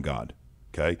apart from God.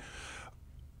 Okay.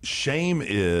 shame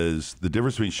is, the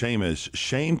difference between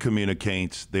shame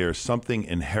communicates there's something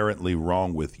inherently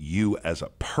wrong with you as a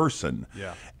person,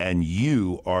 and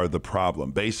you are the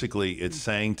problem. Basically, it's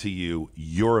saying to you,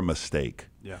 you're a mistake.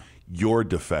 You're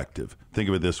defective. Think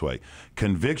of it this way.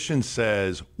 Conviction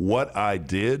says what I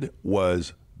did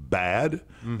was bad,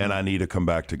 and I need to come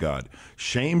back to God.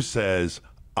 Shame says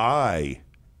I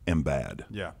am bad.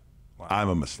 Wow. I'm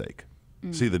a mistake.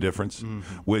 See the difference?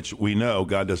 Which we know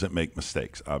God doesn't make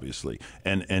mistakes, obviously.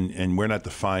 And we're not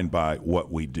defined by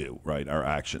what we do, right? Our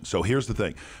actions. So here's the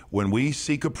thing. When we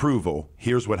seek approval,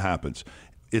 here's what happens.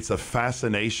 It's a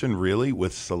fascination, really,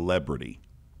 with celebrity.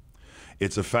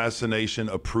 It's a fascination,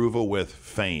 approval with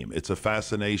fame. It's a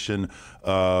fascination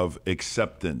of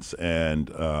acceptance and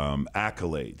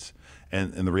accolades.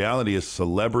 And the reality is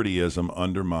celebrityism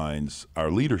undermines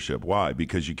our leadership. Why?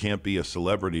 Because you can't be a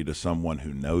celebrity to someone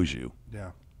who knows you.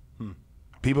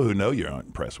 People who know you aren't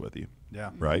impressed with you.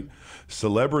 Right?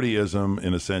 Celebrityism,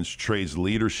 in a sense, trades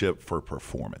leadership for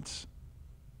performance.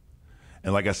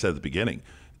 And like I said at the beginning,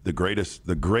 the greatest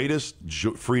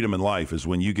freedom in life is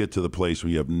when you get to the place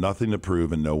where you have nothing to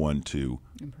prove and no one to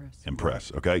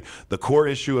impress. Okay? The core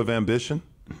issue of ambition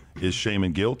is shame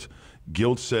and guilt.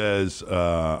 Guilt says,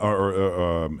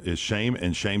 is shame,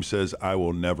 and shame says, I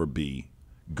will never be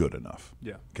good enough.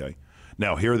 Okay?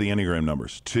 Now, here are the Enneagram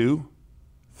numbers: 2,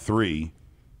 3,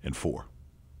 and 4.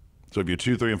 So if you're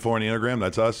 2, 3, and 4 in the Enneagram,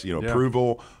 that's us.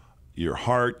 Approval, your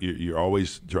heart, you're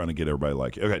always trying to get everybody to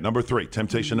like you. Okay, number 3,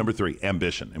 temptation number 3,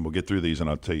 ambition. And we'll get through these, and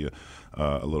I'll tell you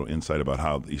a little insight about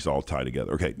how these all tie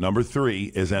together. Okay, number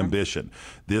 3 is ambition.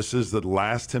 This is the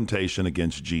last temptation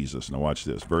against Jesus. Now watch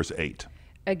this, verse 8.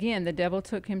 Again, the devil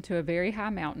took him to a very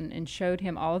high mountain and showed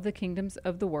him all the kingdoms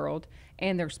of the world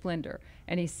and their splendor.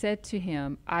 And he said to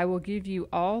him, I will give you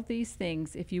all these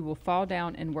things if you will fall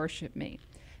down and worship me.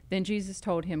 Then Jesus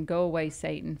told him, Go away,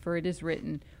 Satan, for it is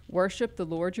written, Worship the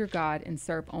Lord your God and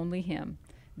serve only him.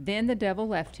 Then the devil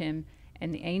left him,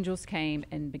 and the angels came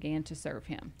and began to serve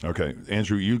him. Okay,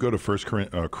 Andrew, you go to First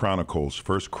Chronicles,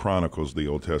 the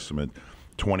Old Testament,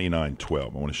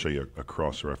 29:12. I want to show you a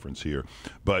cross-reference here.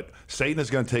 But Satan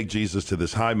is going to take Jesus to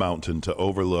this high mountain to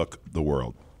overlook the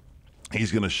world.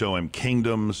 He's going to show him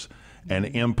kingdoms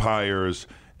and empires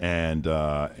and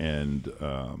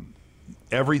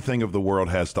everything of the world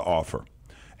has to offer.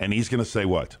 And he's going to say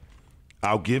what?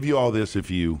 I'll give you all this if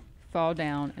you fall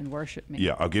down and worship me.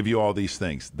 Yeah, I'll give you all these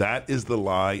things. That is the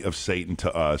lie of Satan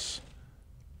to us.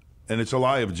 And it's a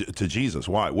lie to Jesus.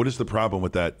 Why? What is the problem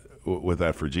with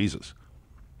that for Jesus?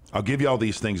 I'll give you all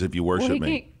these things if you worship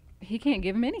me. He can't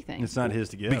give him anything. It's not his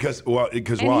to give. Because why?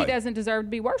 He doesn't deserve to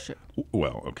be worshipped.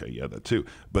 Well, okay, yeah, that too.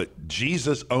 But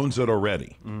Jesus owns it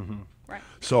already. Right.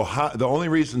 So the only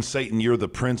reason, Satan, you're the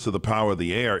prince of the power of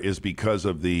the air is because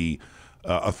of the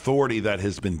authority that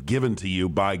has been given to you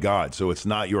by God. So it's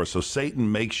not yours. So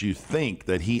Satan makes you think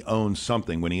that he owns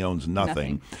something when he owns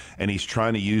nothing. And he's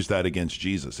trying to use that against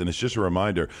Jesus. And it's just a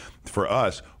reminder for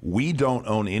us, we don't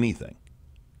own anything.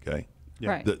 Okay?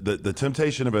 Right. The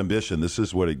temptation of ambition, this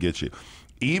is what it gets you.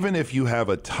 Even if you have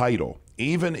a title,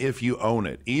 even if you own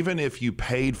it, even if you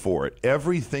paid for it,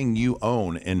 everything you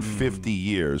own in 50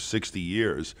 years, 60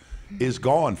 years is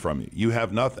gone from you. You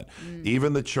have nothing.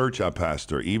 Even the church I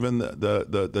pastor, even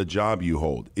the job you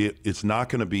hold, it's not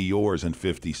going to be yours in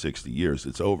 50, 60 years.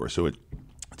 It's over. So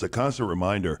it's a constant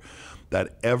reminder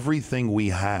that everything we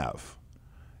have,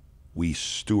 we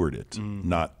steward it,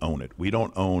 not own it. We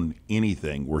don't own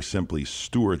anything. We're simply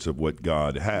stewards of what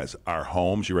God has. Our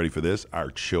homes, you ready for this? Our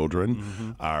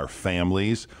children, our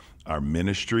families, our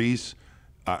ministries.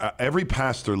 Every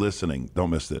pastor listening,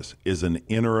 don't miss this, is an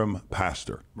interim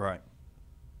pastor. Right.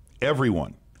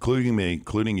 Everyone, including me,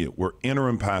 including you, we're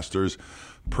interim pastors.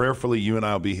 Prayerfully, you and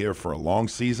I will be here for a long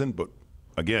season, but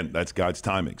again, that's God's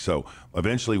timing. So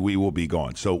eventually we will be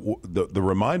gone. So the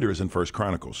reminder is in First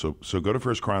Chronicles. So go to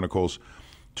First Chronicles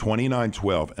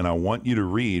 29:12, and I want you to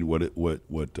read what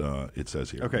it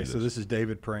says here. Okay, so this is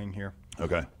David praying here.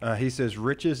 Okay. He says,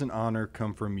 riches and honor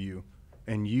come from you,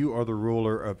 and you are the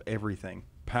ruler of everything.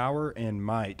 Power and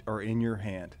might are in your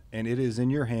hand, and it is in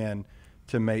your hand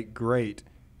to make great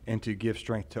and to give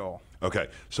strength to all. Okay,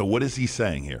 so what is he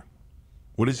saying here?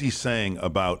 What is he saying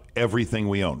about everything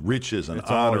we own? Riches and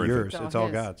honor. All yours. It's all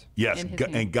God's. Yes,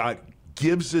 and God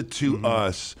gives it to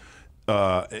us.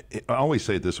 I always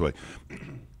say it this way.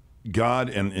 God,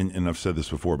 and I've said this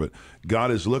before, but God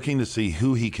is looking to see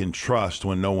who he can trust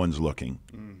when no one's looking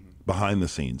behind the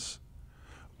scenes.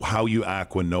 how you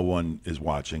act when no one is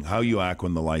watching, how you act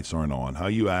when the lights aren't on, how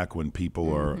you act when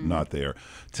people are not there,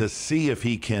 to see if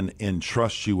he can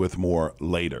entrust you with more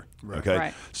later. Right. Okay.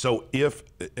 Right. So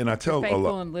and I tell a Faithful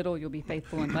lot. in little, you'll be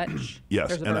faithful in much. Yes,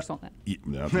 There's a and verse on that.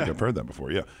 I think I've heard that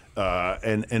before. Yeah,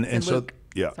 and so Luke.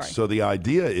 yeah. Sorry. So the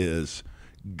idea is,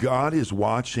 God is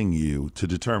watching you to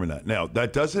determine that. Now,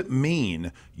 that doesn't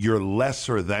mean you're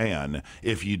lesser than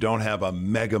if you don't have a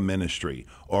mega ministry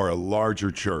or a larger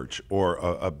church or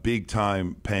a big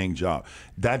time paying job.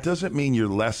 That doesn't mean you're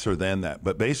lesser than that.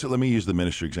 But basically, let me use the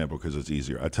ministry example because it's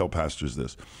easier. I tell pastors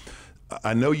this.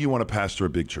 I know you want to pastor a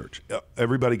big church.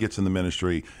 Everybody gets in the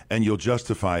ministry and you'll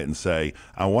justify it and say,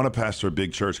 I want to pastor a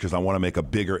big church because I want to make a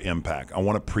bigger impact. I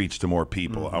want to preach to more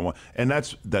people. And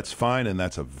that's fine, and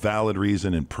that's a valid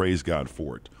reason, and praise God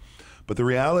for it. But the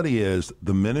reality is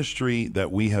the ministry that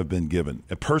we have been given,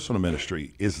 a personal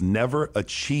ministry, is never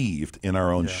achieved in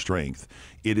our own strength.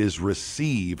 It is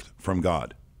received from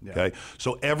God. Yeah. Okay,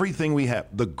 so everything we have,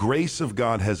 the grace of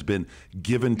God has been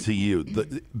given to you.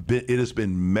 It has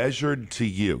been measured to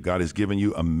you. God has given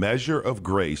you a measure of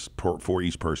grace for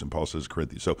each person. Paul says,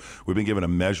 Corinthians. So we've been given a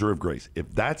measure of grace.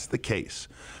 If that's the case,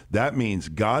 that means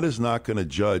God is not going to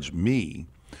judge me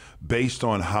based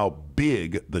on how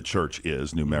big the church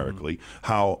is numerically,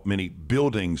 how many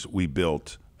buildings we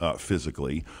built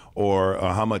physically, or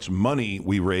how much money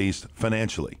we raised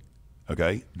financially.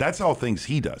 Okay, that's all things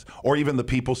he does, or even the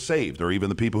people saved, or even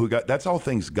the people who that's all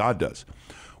things God does.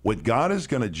 What God is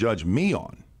going to judge me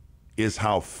on is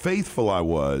how faithful I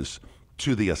was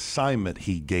to the assignment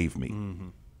he gave me.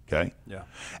 Okay. Yeah.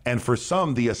 And for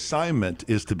some, the assignment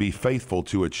is to be faithful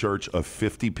to a church of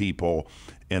 50 people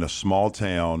in a small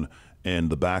town in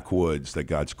the backwoods that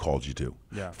God's called you to.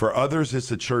 Yeah. For others,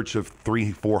 it's a church of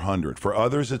 300-400. For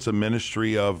others, it's a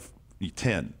ministry of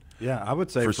 10. Yeah, I would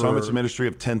say for some, it's a ministry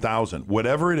of 10,000.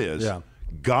 Whatever it is,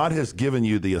 God has given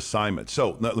you the assignment.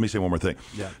 So let me say one more thing.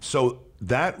 Yeah. So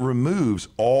that removes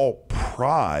all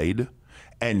pride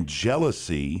and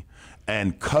jealousy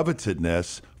and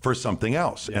covetedness for something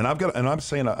else. Yeah. And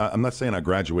I'm not saying I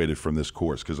graduated from this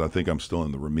course, because I think I'm still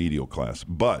in the remedial class.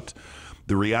 But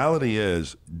the reality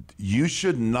is, you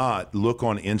should not look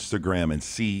on Instagram and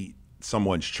see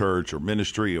someone's church or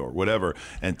ministry or whatever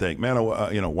and think, man,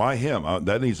 why him?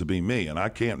 That needs to be me, and I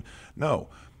can't. No,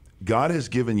 God has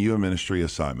given you a ministry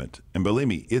assignment, and believe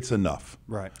me, it's enough.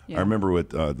 Right. Yeah. I remember what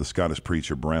the Scottish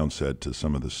preacher Brown said to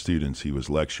some of the students he was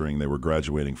lecturing. They were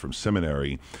graduating from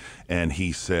seminary, and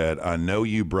he said, I know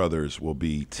you brothers will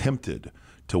be tempted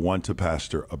to want to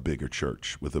pastor a bigger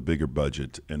church with a bigger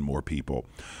budget and more people.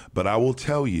 But I will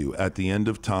tell you, at the end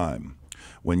of time,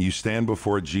 when you stand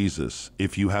before Jesus,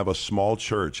 if you have a small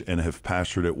church and have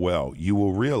pastored it well, you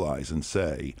will realize and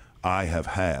say, I have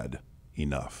had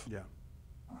enough. Yeah.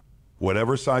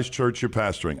 Whatever size church you're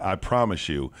pastoring, I promise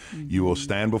you, you will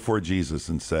stand before Jesus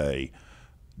and say,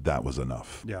 that was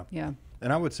enough. Yeah. Yeah.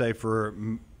 And I would say for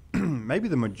maybe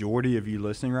the majority of you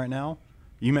listening right now,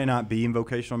 you may not be in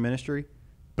vocational ministry,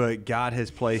 but God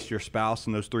has placed your spouse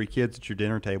and those 3 kids at your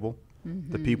dinner table.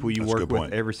 The people you work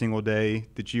with every single day,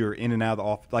 that you are in and out of the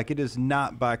office. Like, it is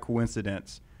not by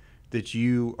coincidence that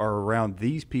you are around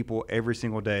these people every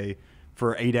single day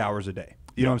for 8 hours a day.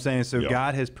 You know what I'm saying? So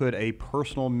God has put a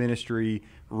personal ministry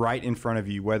right in front of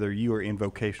you, whether you are in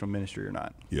vocational ministry or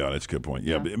not. Yeah, that's a good point.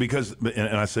 Yeah. Because,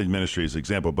 and I say ministry as an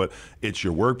example, but it's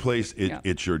your workplace,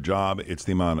 it's your job, it's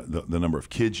the amount of the number of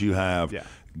kids you have. Yeah.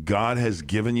 God has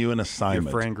given you an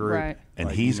assignment. Your friend group. Right.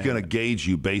 And he's going to gauge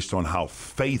you based on how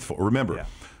faithful. Remember,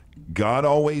 God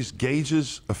always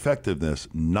gauges effectiveness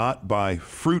not by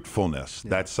fruitfulness.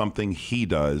 That's something he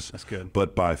does. That's good.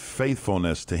 But by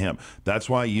faithfulness to him. That's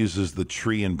why he uses the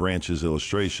tree and branches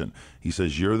illustration. He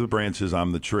says, you're the branches,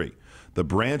 I'm the tree. The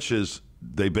branches,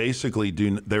 they basically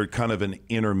they're kind of an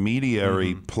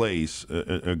intermediary place,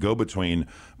 a go-between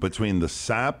between the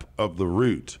sap of the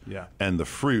root and the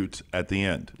fruit at the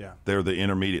end. Yeah. They're the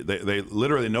intermediate. They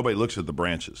literally, nobody looks at the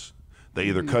branches. They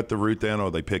either cut the root down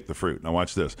or they pick the fruit. Now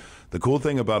watch this. The cool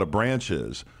thing about a branch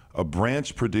is a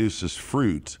branch produces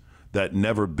fruit that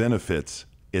never benefits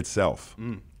itself.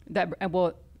 The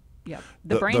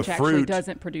branch actually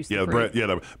doesn't produce the fruit.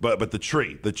 But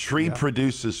the tree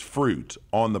produces fruit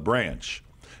on the branch,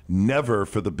 never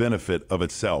for the benefit of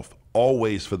itself,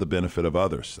 always for the benefit of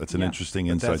others. That's an interesting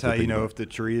insight. That's how you know if the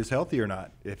tree is healthy or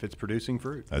not, if it's producing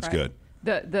fruit. That's good.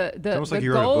 It's almost like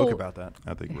you wrote a book about that.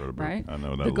 I think you wrote a book. Right? I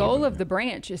know that. The goal of the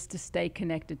branch is to stay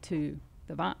connected to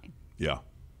the vine. Yeah.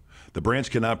 The branch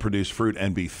cannot produce fruit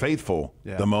and be faithful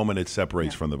the moment it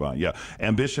separates from the vine. Yeah.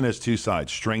 Ambition has 2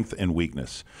 sides, strength and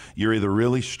weakness. You're either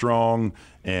really strong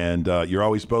and you're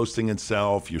always boasting in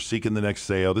self. You're seeking the next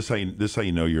sale. This is how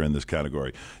you know you're in this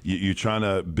category. You're trying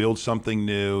to build something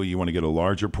new. You want to get a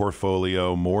larger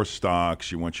portfolio, more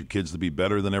stocks. You want your kids to be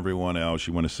better than everyone else.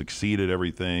 You want to succeed at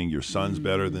everything. Your son's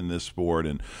better than this sport,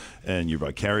 and you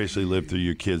vicariously live through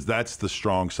your kids. That's the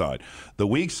strong side. The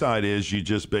weak side is you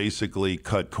just basically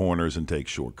cut corners and take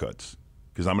shortcuts.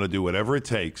 Because I'm going to do whatever it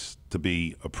takes to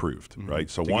be approved, right?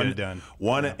 So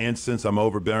one instance, I'm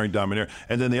overbearing, domineering,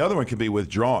 and then the other one can be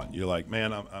withdrawn. You're like,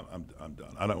 man, I'm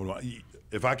done. I don't want.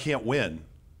 If I can't win,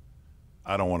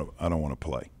 I don't want to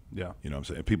play. Yeah, you know what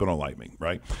I'm saying. People don't like me,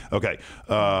 right? Okay,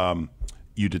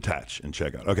 you detach and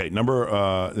check out. Okay,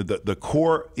 the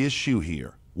core issue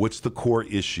here. What's the core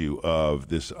issue of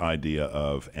this idea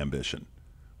of ambition?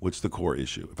 What's the core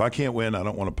issue? If I can't win, I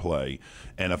don't want to play,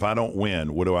 and if I don't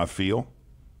win, what do I feel?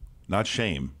 Not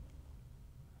shame,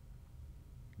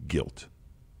 guilt.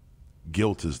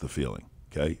 Guilt is the feeling,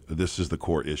 okay? This is the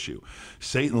core issue.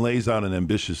 Satan lays out an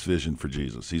ambitious vision for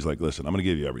Jesus. He's like, listen, I'm going to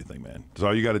give you everything, man. That's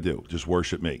all you got to do. Just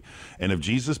worship me. And if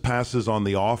Jesus passes on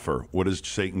the offer, what is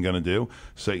Satan going to do?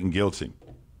 Satan guilts him.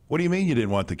 What do you mean you don't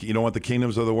want the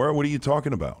kingdoms of the world? What are you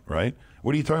talking about, right?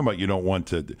 What are you talking about? You don't want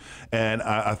to. And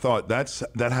I thought that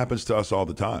happens to us all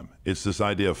the time. It's this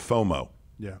idea of FOMO.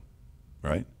 Yeah.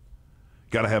 Right?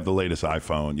 Got to have the latest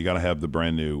iPhone. You got to have the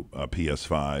brand new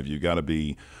PS5. You got to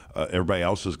be. Everybody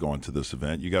else is going to this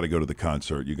event. You got to go to the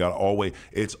concert. You got to always.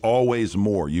 It's always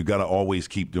more. You got to always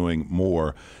keep doing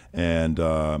more, and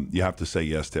you have to say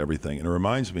yes to everything. And it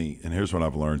reminds me. And here's what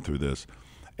I've learned through this: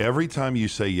 every time you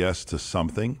say yes to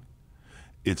something,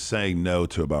 it's saying no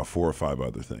to about 4 or 5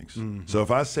 other things. Mm-hmm. So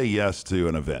if I say yes to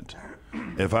an event,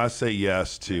 if I say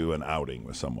yes to an outing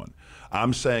with someone,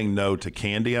 I'm saying no to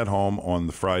candy at home on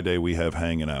the Friday we have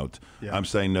hanging out. Yeah. I'm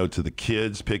saying no to the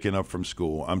kids picking up from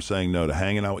school. I'm saying no to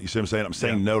hanging out. You see what I'm saying? I'm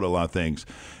saying no to a lot of things.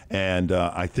 And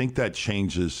I think that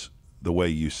changes the way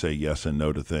you say yes and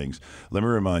no to things. Let me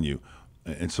remind you,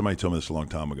 and somebody told me this a long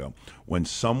time ago, when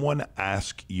someone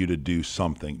asks you to do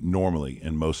something, normally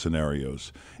in most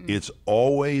scenarios, it's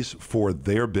always for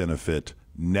their benefit,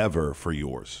 never for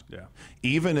yours. Yeah.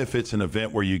 Even if it's an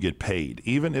event where you get paid,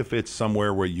 even if it's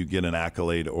somewhere where you get an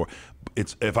accolade, or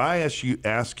it's if I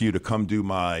ask you to come do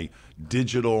my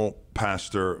digital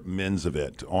pastor men's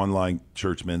event, online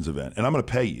church men's event, and I'm going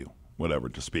to pay you whatever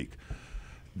to speak.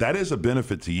 That is a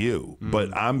benefit to you,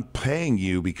 but I'm paying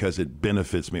you because it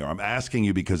benefits me, or I'm asking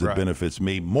you because it benefits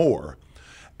me more.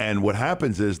 And what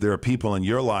happens is there are people in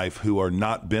your life who are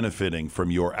not benefiting from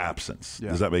your absence.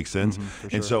 Yeah. Does that make sense?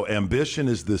 And so ambition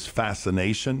is this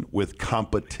fascination with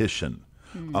competition.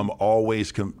 I'm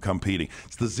always competing.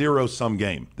 It's the zero-sum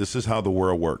game. This is how the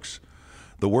world works.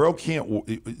 The world can't,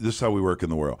 this is how we work in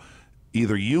the world.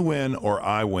 Either you win or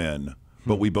I win,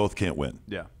 but we both can't win.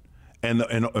 Yeah.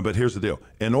 But here's the deal.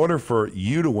 In order for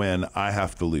you to win, I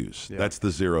have to lose. Yeah. That's the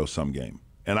zero-sum game.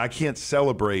 And I can't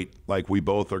celebrate like we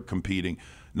both are competing.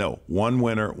 No, one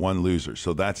winner, one loser.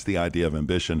 So that's the idea of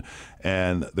ambition.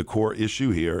 And the core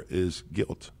issue here is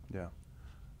guilt. Yeah.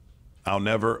 I'll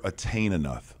never attain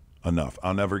enough.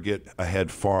 I'll never get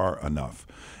ahead far enough.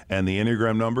 And the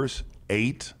Enneagram numbers,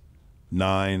 8,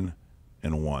 9,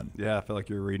 and 1. Yeah, I feel like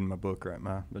you're reading my book,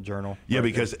 right? The journal. Yeah,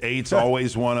 because 8s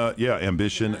always want to,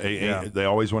 ambition. They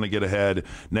always want to get ahead.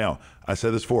 Now, I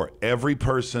said this before. Every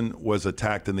person was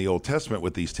attacked in the Old Testament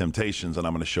with these temptations, and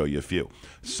I'm going to show you a few.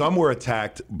 Some were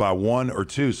attacked by 1 or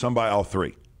 2, some by all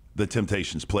 3. The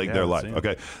temptations plagued their life.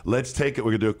 Okay, let's take it.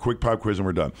 We're going to do a quick pop quiz and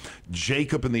we're done.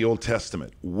 Jacob in the Old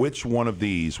Testament, which one of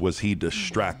these was he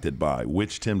distracted by?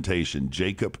 Which temptation?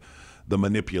 Jacob, the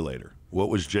manipulator. What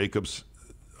was Jacob's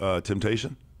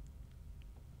temptation?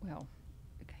 Well,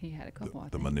 he had a couple.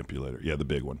 The manipulator. Yeah, the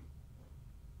big one.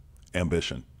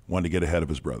 Ambition. Wanted to get ahead of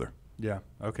his brother. Yeah.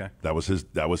 Okay. That was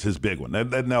his big one.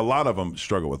 Now a lot of them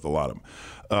struggle with a lot of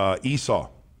them. Esau.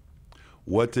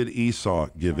 What did Esau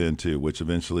give into, which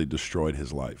eventually destroyed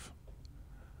his life?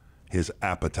 His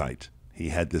appetite. He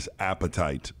had this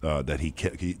appetite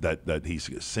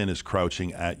that sin is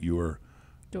crouching at your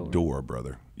door,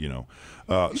 brother. You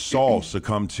know, Saul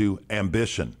succumbed to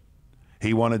ambition.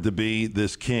 He wanted to be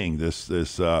this king, this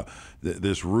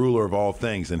ruler of all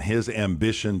things, and his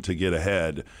ambition to get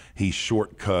ahead, he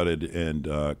shortcutted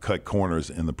and cut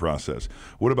corners in the process.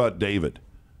 What about David?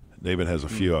 David has a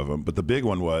few of them, but the big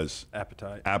one was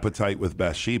appetite. Appetite with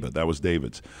Bathsheba. That was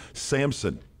David's.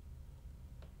 Samson.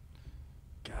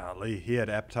 Golly, he had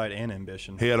appetite and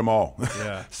ambition. He had them all.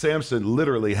 Yeah. Samson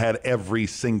literally had every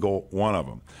single one of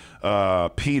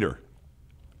them. Peter.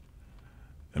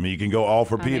 I mean, you can go all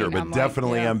for Peter, mean, but I'm like,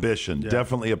 definitely yeah. ambition,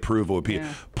 definitely approval of Peter.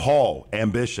 Yeah. Paul,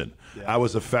 ambition. I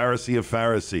was a Pharisee of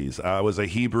Pharisees. I was a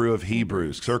Hebrew of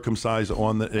Hebrews, circumcised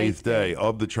on the eighth day,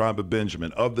 of the tribe of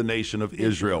Benjamin, of the nation of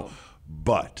Israel.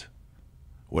 But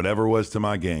whatever was to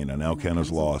my gain, I now count as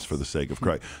loss for the sake of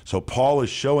Christ. So Paul is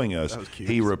showing us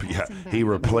he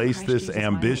replaced this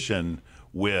ambition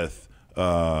with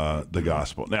the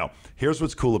gospel. Now, here's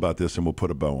what's cool about this, and we'll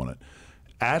put a bow on it.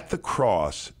 At the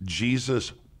cross,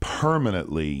 Jesus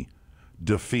permanently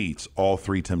defeats all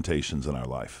three temptations in our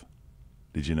life.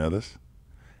 Did you know this?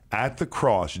 At the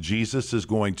cross, Jesus is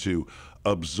going to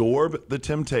absorb the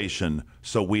temptation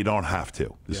so we don't have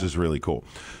to. This is really cool.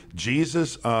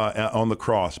 Jesus on the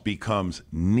cross becomes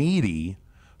needy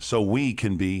so we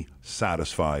can be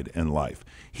satisfied in life.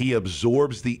 He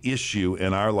absorbs the issue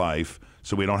in our life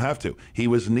so we don't have to. He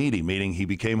was needy, meaning he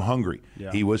became hungry.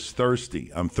 He was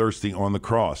thirsty. I'm thirsty on the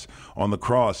cross. On the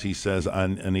cross, he says, I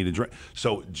need a drink.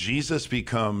 So Jesus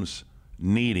becomes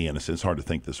needy, in a sense. It's hard to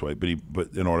think this way,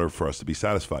 but in order for us to be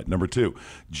satisfied. Number two,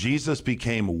 Jesus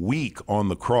became weak on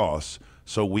the cross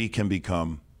so we can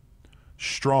become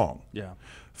strong.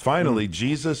 Finally,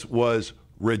 Jesus was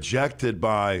rejected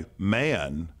by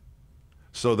man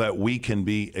so that we can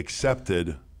be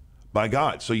accepted by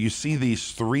God. So you see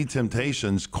these three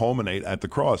temptations culminate at the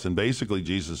cross, and basically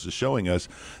Jesus is showing us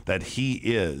that he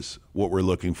is what we're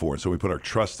looking for. So we put our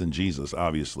trust in Jesus.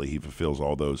 Obviously, he fulfills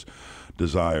all those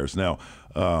desires. Now,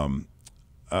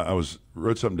 I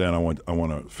wrote something down I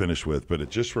want to finish with, but it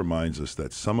just reminds us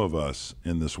that some of us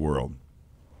in this world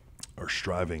are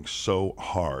striving so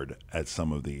hard at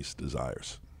some of these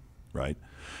desires, right?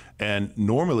 And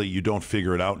normally you don't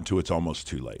figure it out until it's almost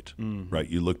too late, right?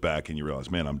 You look back and you realize,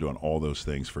 man, I'm doing all those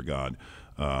things for God,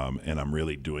 and I'm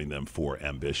really doing them for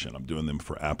ambition. I'm doing them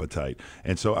for appetite.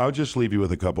 And so I'll just leave you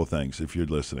with a couple things if you're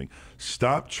listening.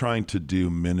 Stop trying to do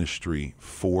ministry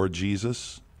for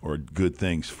Jesus or good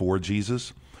things for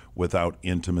Jesus without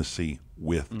intimacy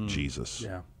with Jesus.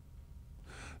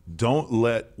 Don't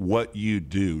let what you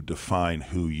do define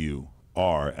who you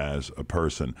are as a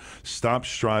person. Stop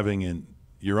striving in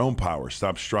your own power.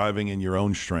 Stop striving in your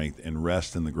own strength and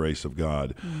rest in the grace of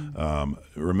God.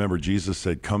 Remember, Jesus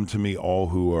said, come to me all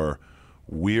who are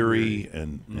weary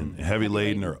and heavy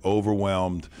laden or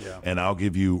overwhelmed, and I'll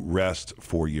give you rest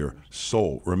for your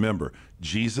soul. Remember,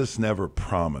 Jesus never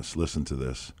promised, listen to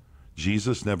this,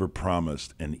 Jesus never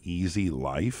promised an easy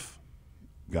life.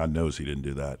 God knows he didn't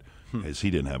do that, as he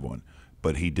didn't have one.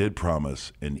 But he did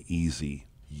promise an easy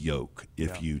yoke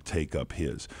if you take up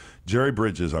his. Jerry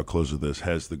Bridges, I'll close with this,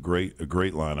 has a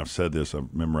great line. I've said this,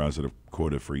 I've memorized it, I've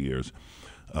quoted it for years.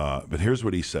 But here's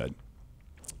what he said,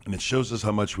 and it shows us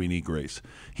how much we need grace.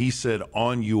 He said,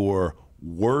 on your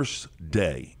worst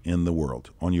day in the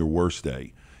world, on your worst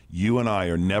day, you and I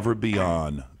are never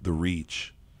beyond the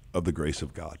reach of the grace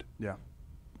of God.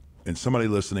 And somebody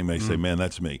listening may say, man,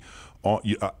 that's me.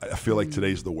 I feel like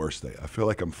today's the worst day. I feel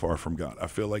like I'm far from God. I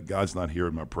feel like God's not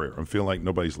hearing my prayer. I feel like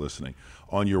nobody's listening.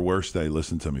 On your worst day,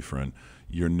 listen to me, friend,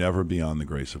 you're never beyond the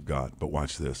grace of God. But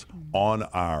watch this. On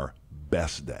our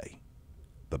best day,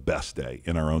 the best day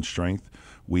in our own strength,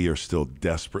 we are still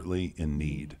desperately in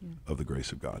need of the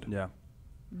grace of God.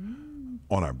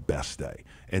 On our best day.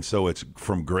 And so it's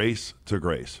from grace to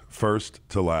grace, first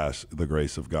to last, the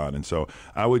grace of God. And so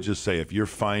I would just say, if you're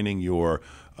finding your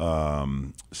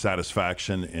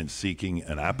satisfaction in seeking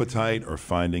an appetite, or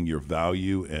finding your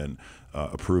value and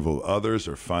approval of others,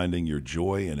 or finding your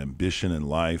joy and ambition in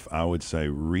life, I would say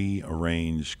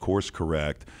rearrange, course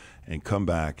correct, and come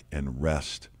back and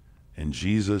rest. And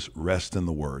Jesus, rest in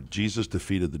the Word. Jesus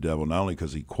defeated the devil not only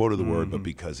because he quoted the Word, but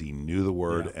because he knew the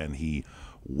Word and he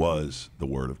was the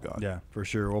Word of God. Yeah, for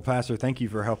sure. Well, Pastor, thank you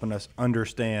for helping us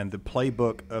understand the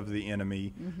playbook of the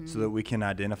enemy so that we can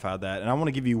identify that. And I want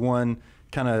to give you one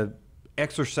kind of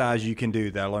exercise you can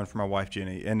do that I learned from my wife,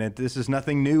 Jenny. And this is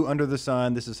nothing new under the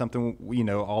sun. This is something,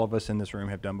 all of us in this room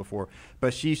have done before.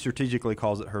 But she strategically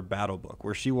calls it her battle book,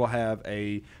 where she will have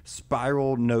a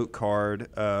spiral note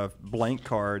card of blank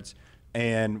cards.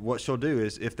 And what she'll do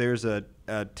is, if there's a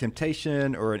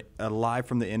temptation or a lie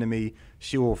from the enemy,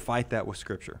 she will fight that with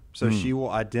Scripture. So she will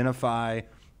identify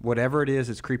whatever it is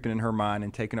that's creeping in her mind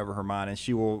and taking over her mind, and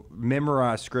she will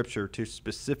memorize Scripture to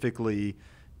specifically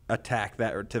attack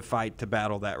that, or to fight, to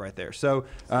battle that right there. So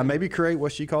maybe create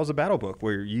what she calls a battle book,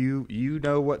 where you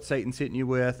know what Satan's hitting you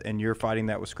with, and you're fighting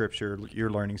that with Scripture. You're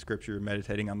learning Scripture,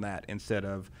 meditating on that instead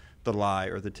of the lie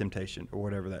or the temptation or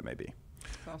whatever that may be.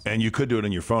 awesome. And you could do it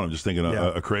in your phone. I'm just thinking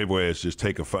a creative way is just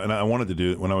take a phone. And I wanted to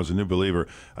do it when I was a new believer.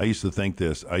 I used to think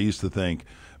this. I used to think,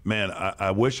 man,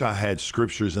 I wish I had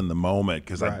scriptures in the moment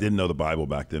because I didn't know the Bible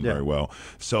back then very well.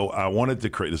 So I wanted to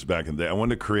create this back in the day. I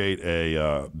wanted to create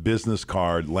a business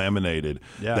card laminated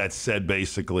that said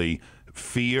basically,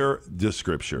 fear, this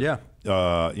scripture. Yeah.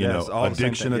 You know,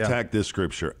 addiction attack, this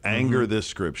scripture, anger, this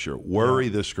scripture, worry,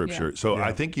 this scripture. So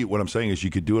I think what I'm saying is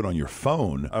you could do it on your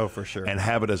phone. Oh, for sure. And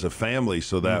have it as a family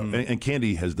so that, and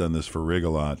Candy has done this for Rig a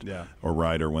lot, or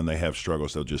Ryder, when they have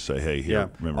struggles, they'll just say, hey,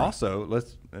 here, remember. Also,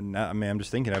 I'm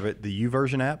just thinking of it, the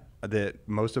YouVersion app that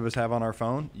most of us have on our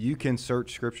phone, you can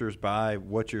search scriptures by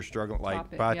what you're struggling,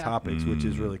 by topics, which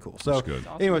is really cool. So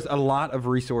anyways, a lot of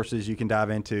resources you can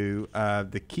dive into.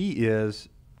 The key is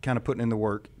kind of putting in the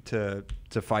work to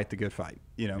fight the good fight,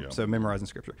 so memorizing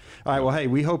scripture. All right, well, hey,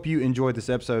 we hope you enjoyed this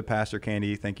episode, Pastor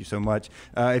Candy. Thank you so much.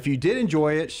 If you did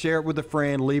enjoy it, share it with a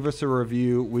friend, leave us a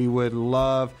review. We would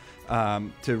love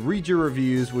to read your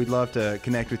reviews. We'd love to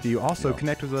connect with you. Also,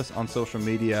 connect with us on social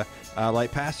media.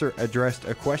 Like Pastor addressed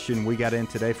a question we got in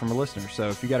today from a listener. So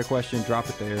if you got a question, drop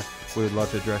it there. We would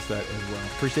love to address that as well.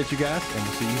 Appreciate you guys, and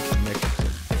we'll see you next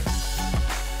episode.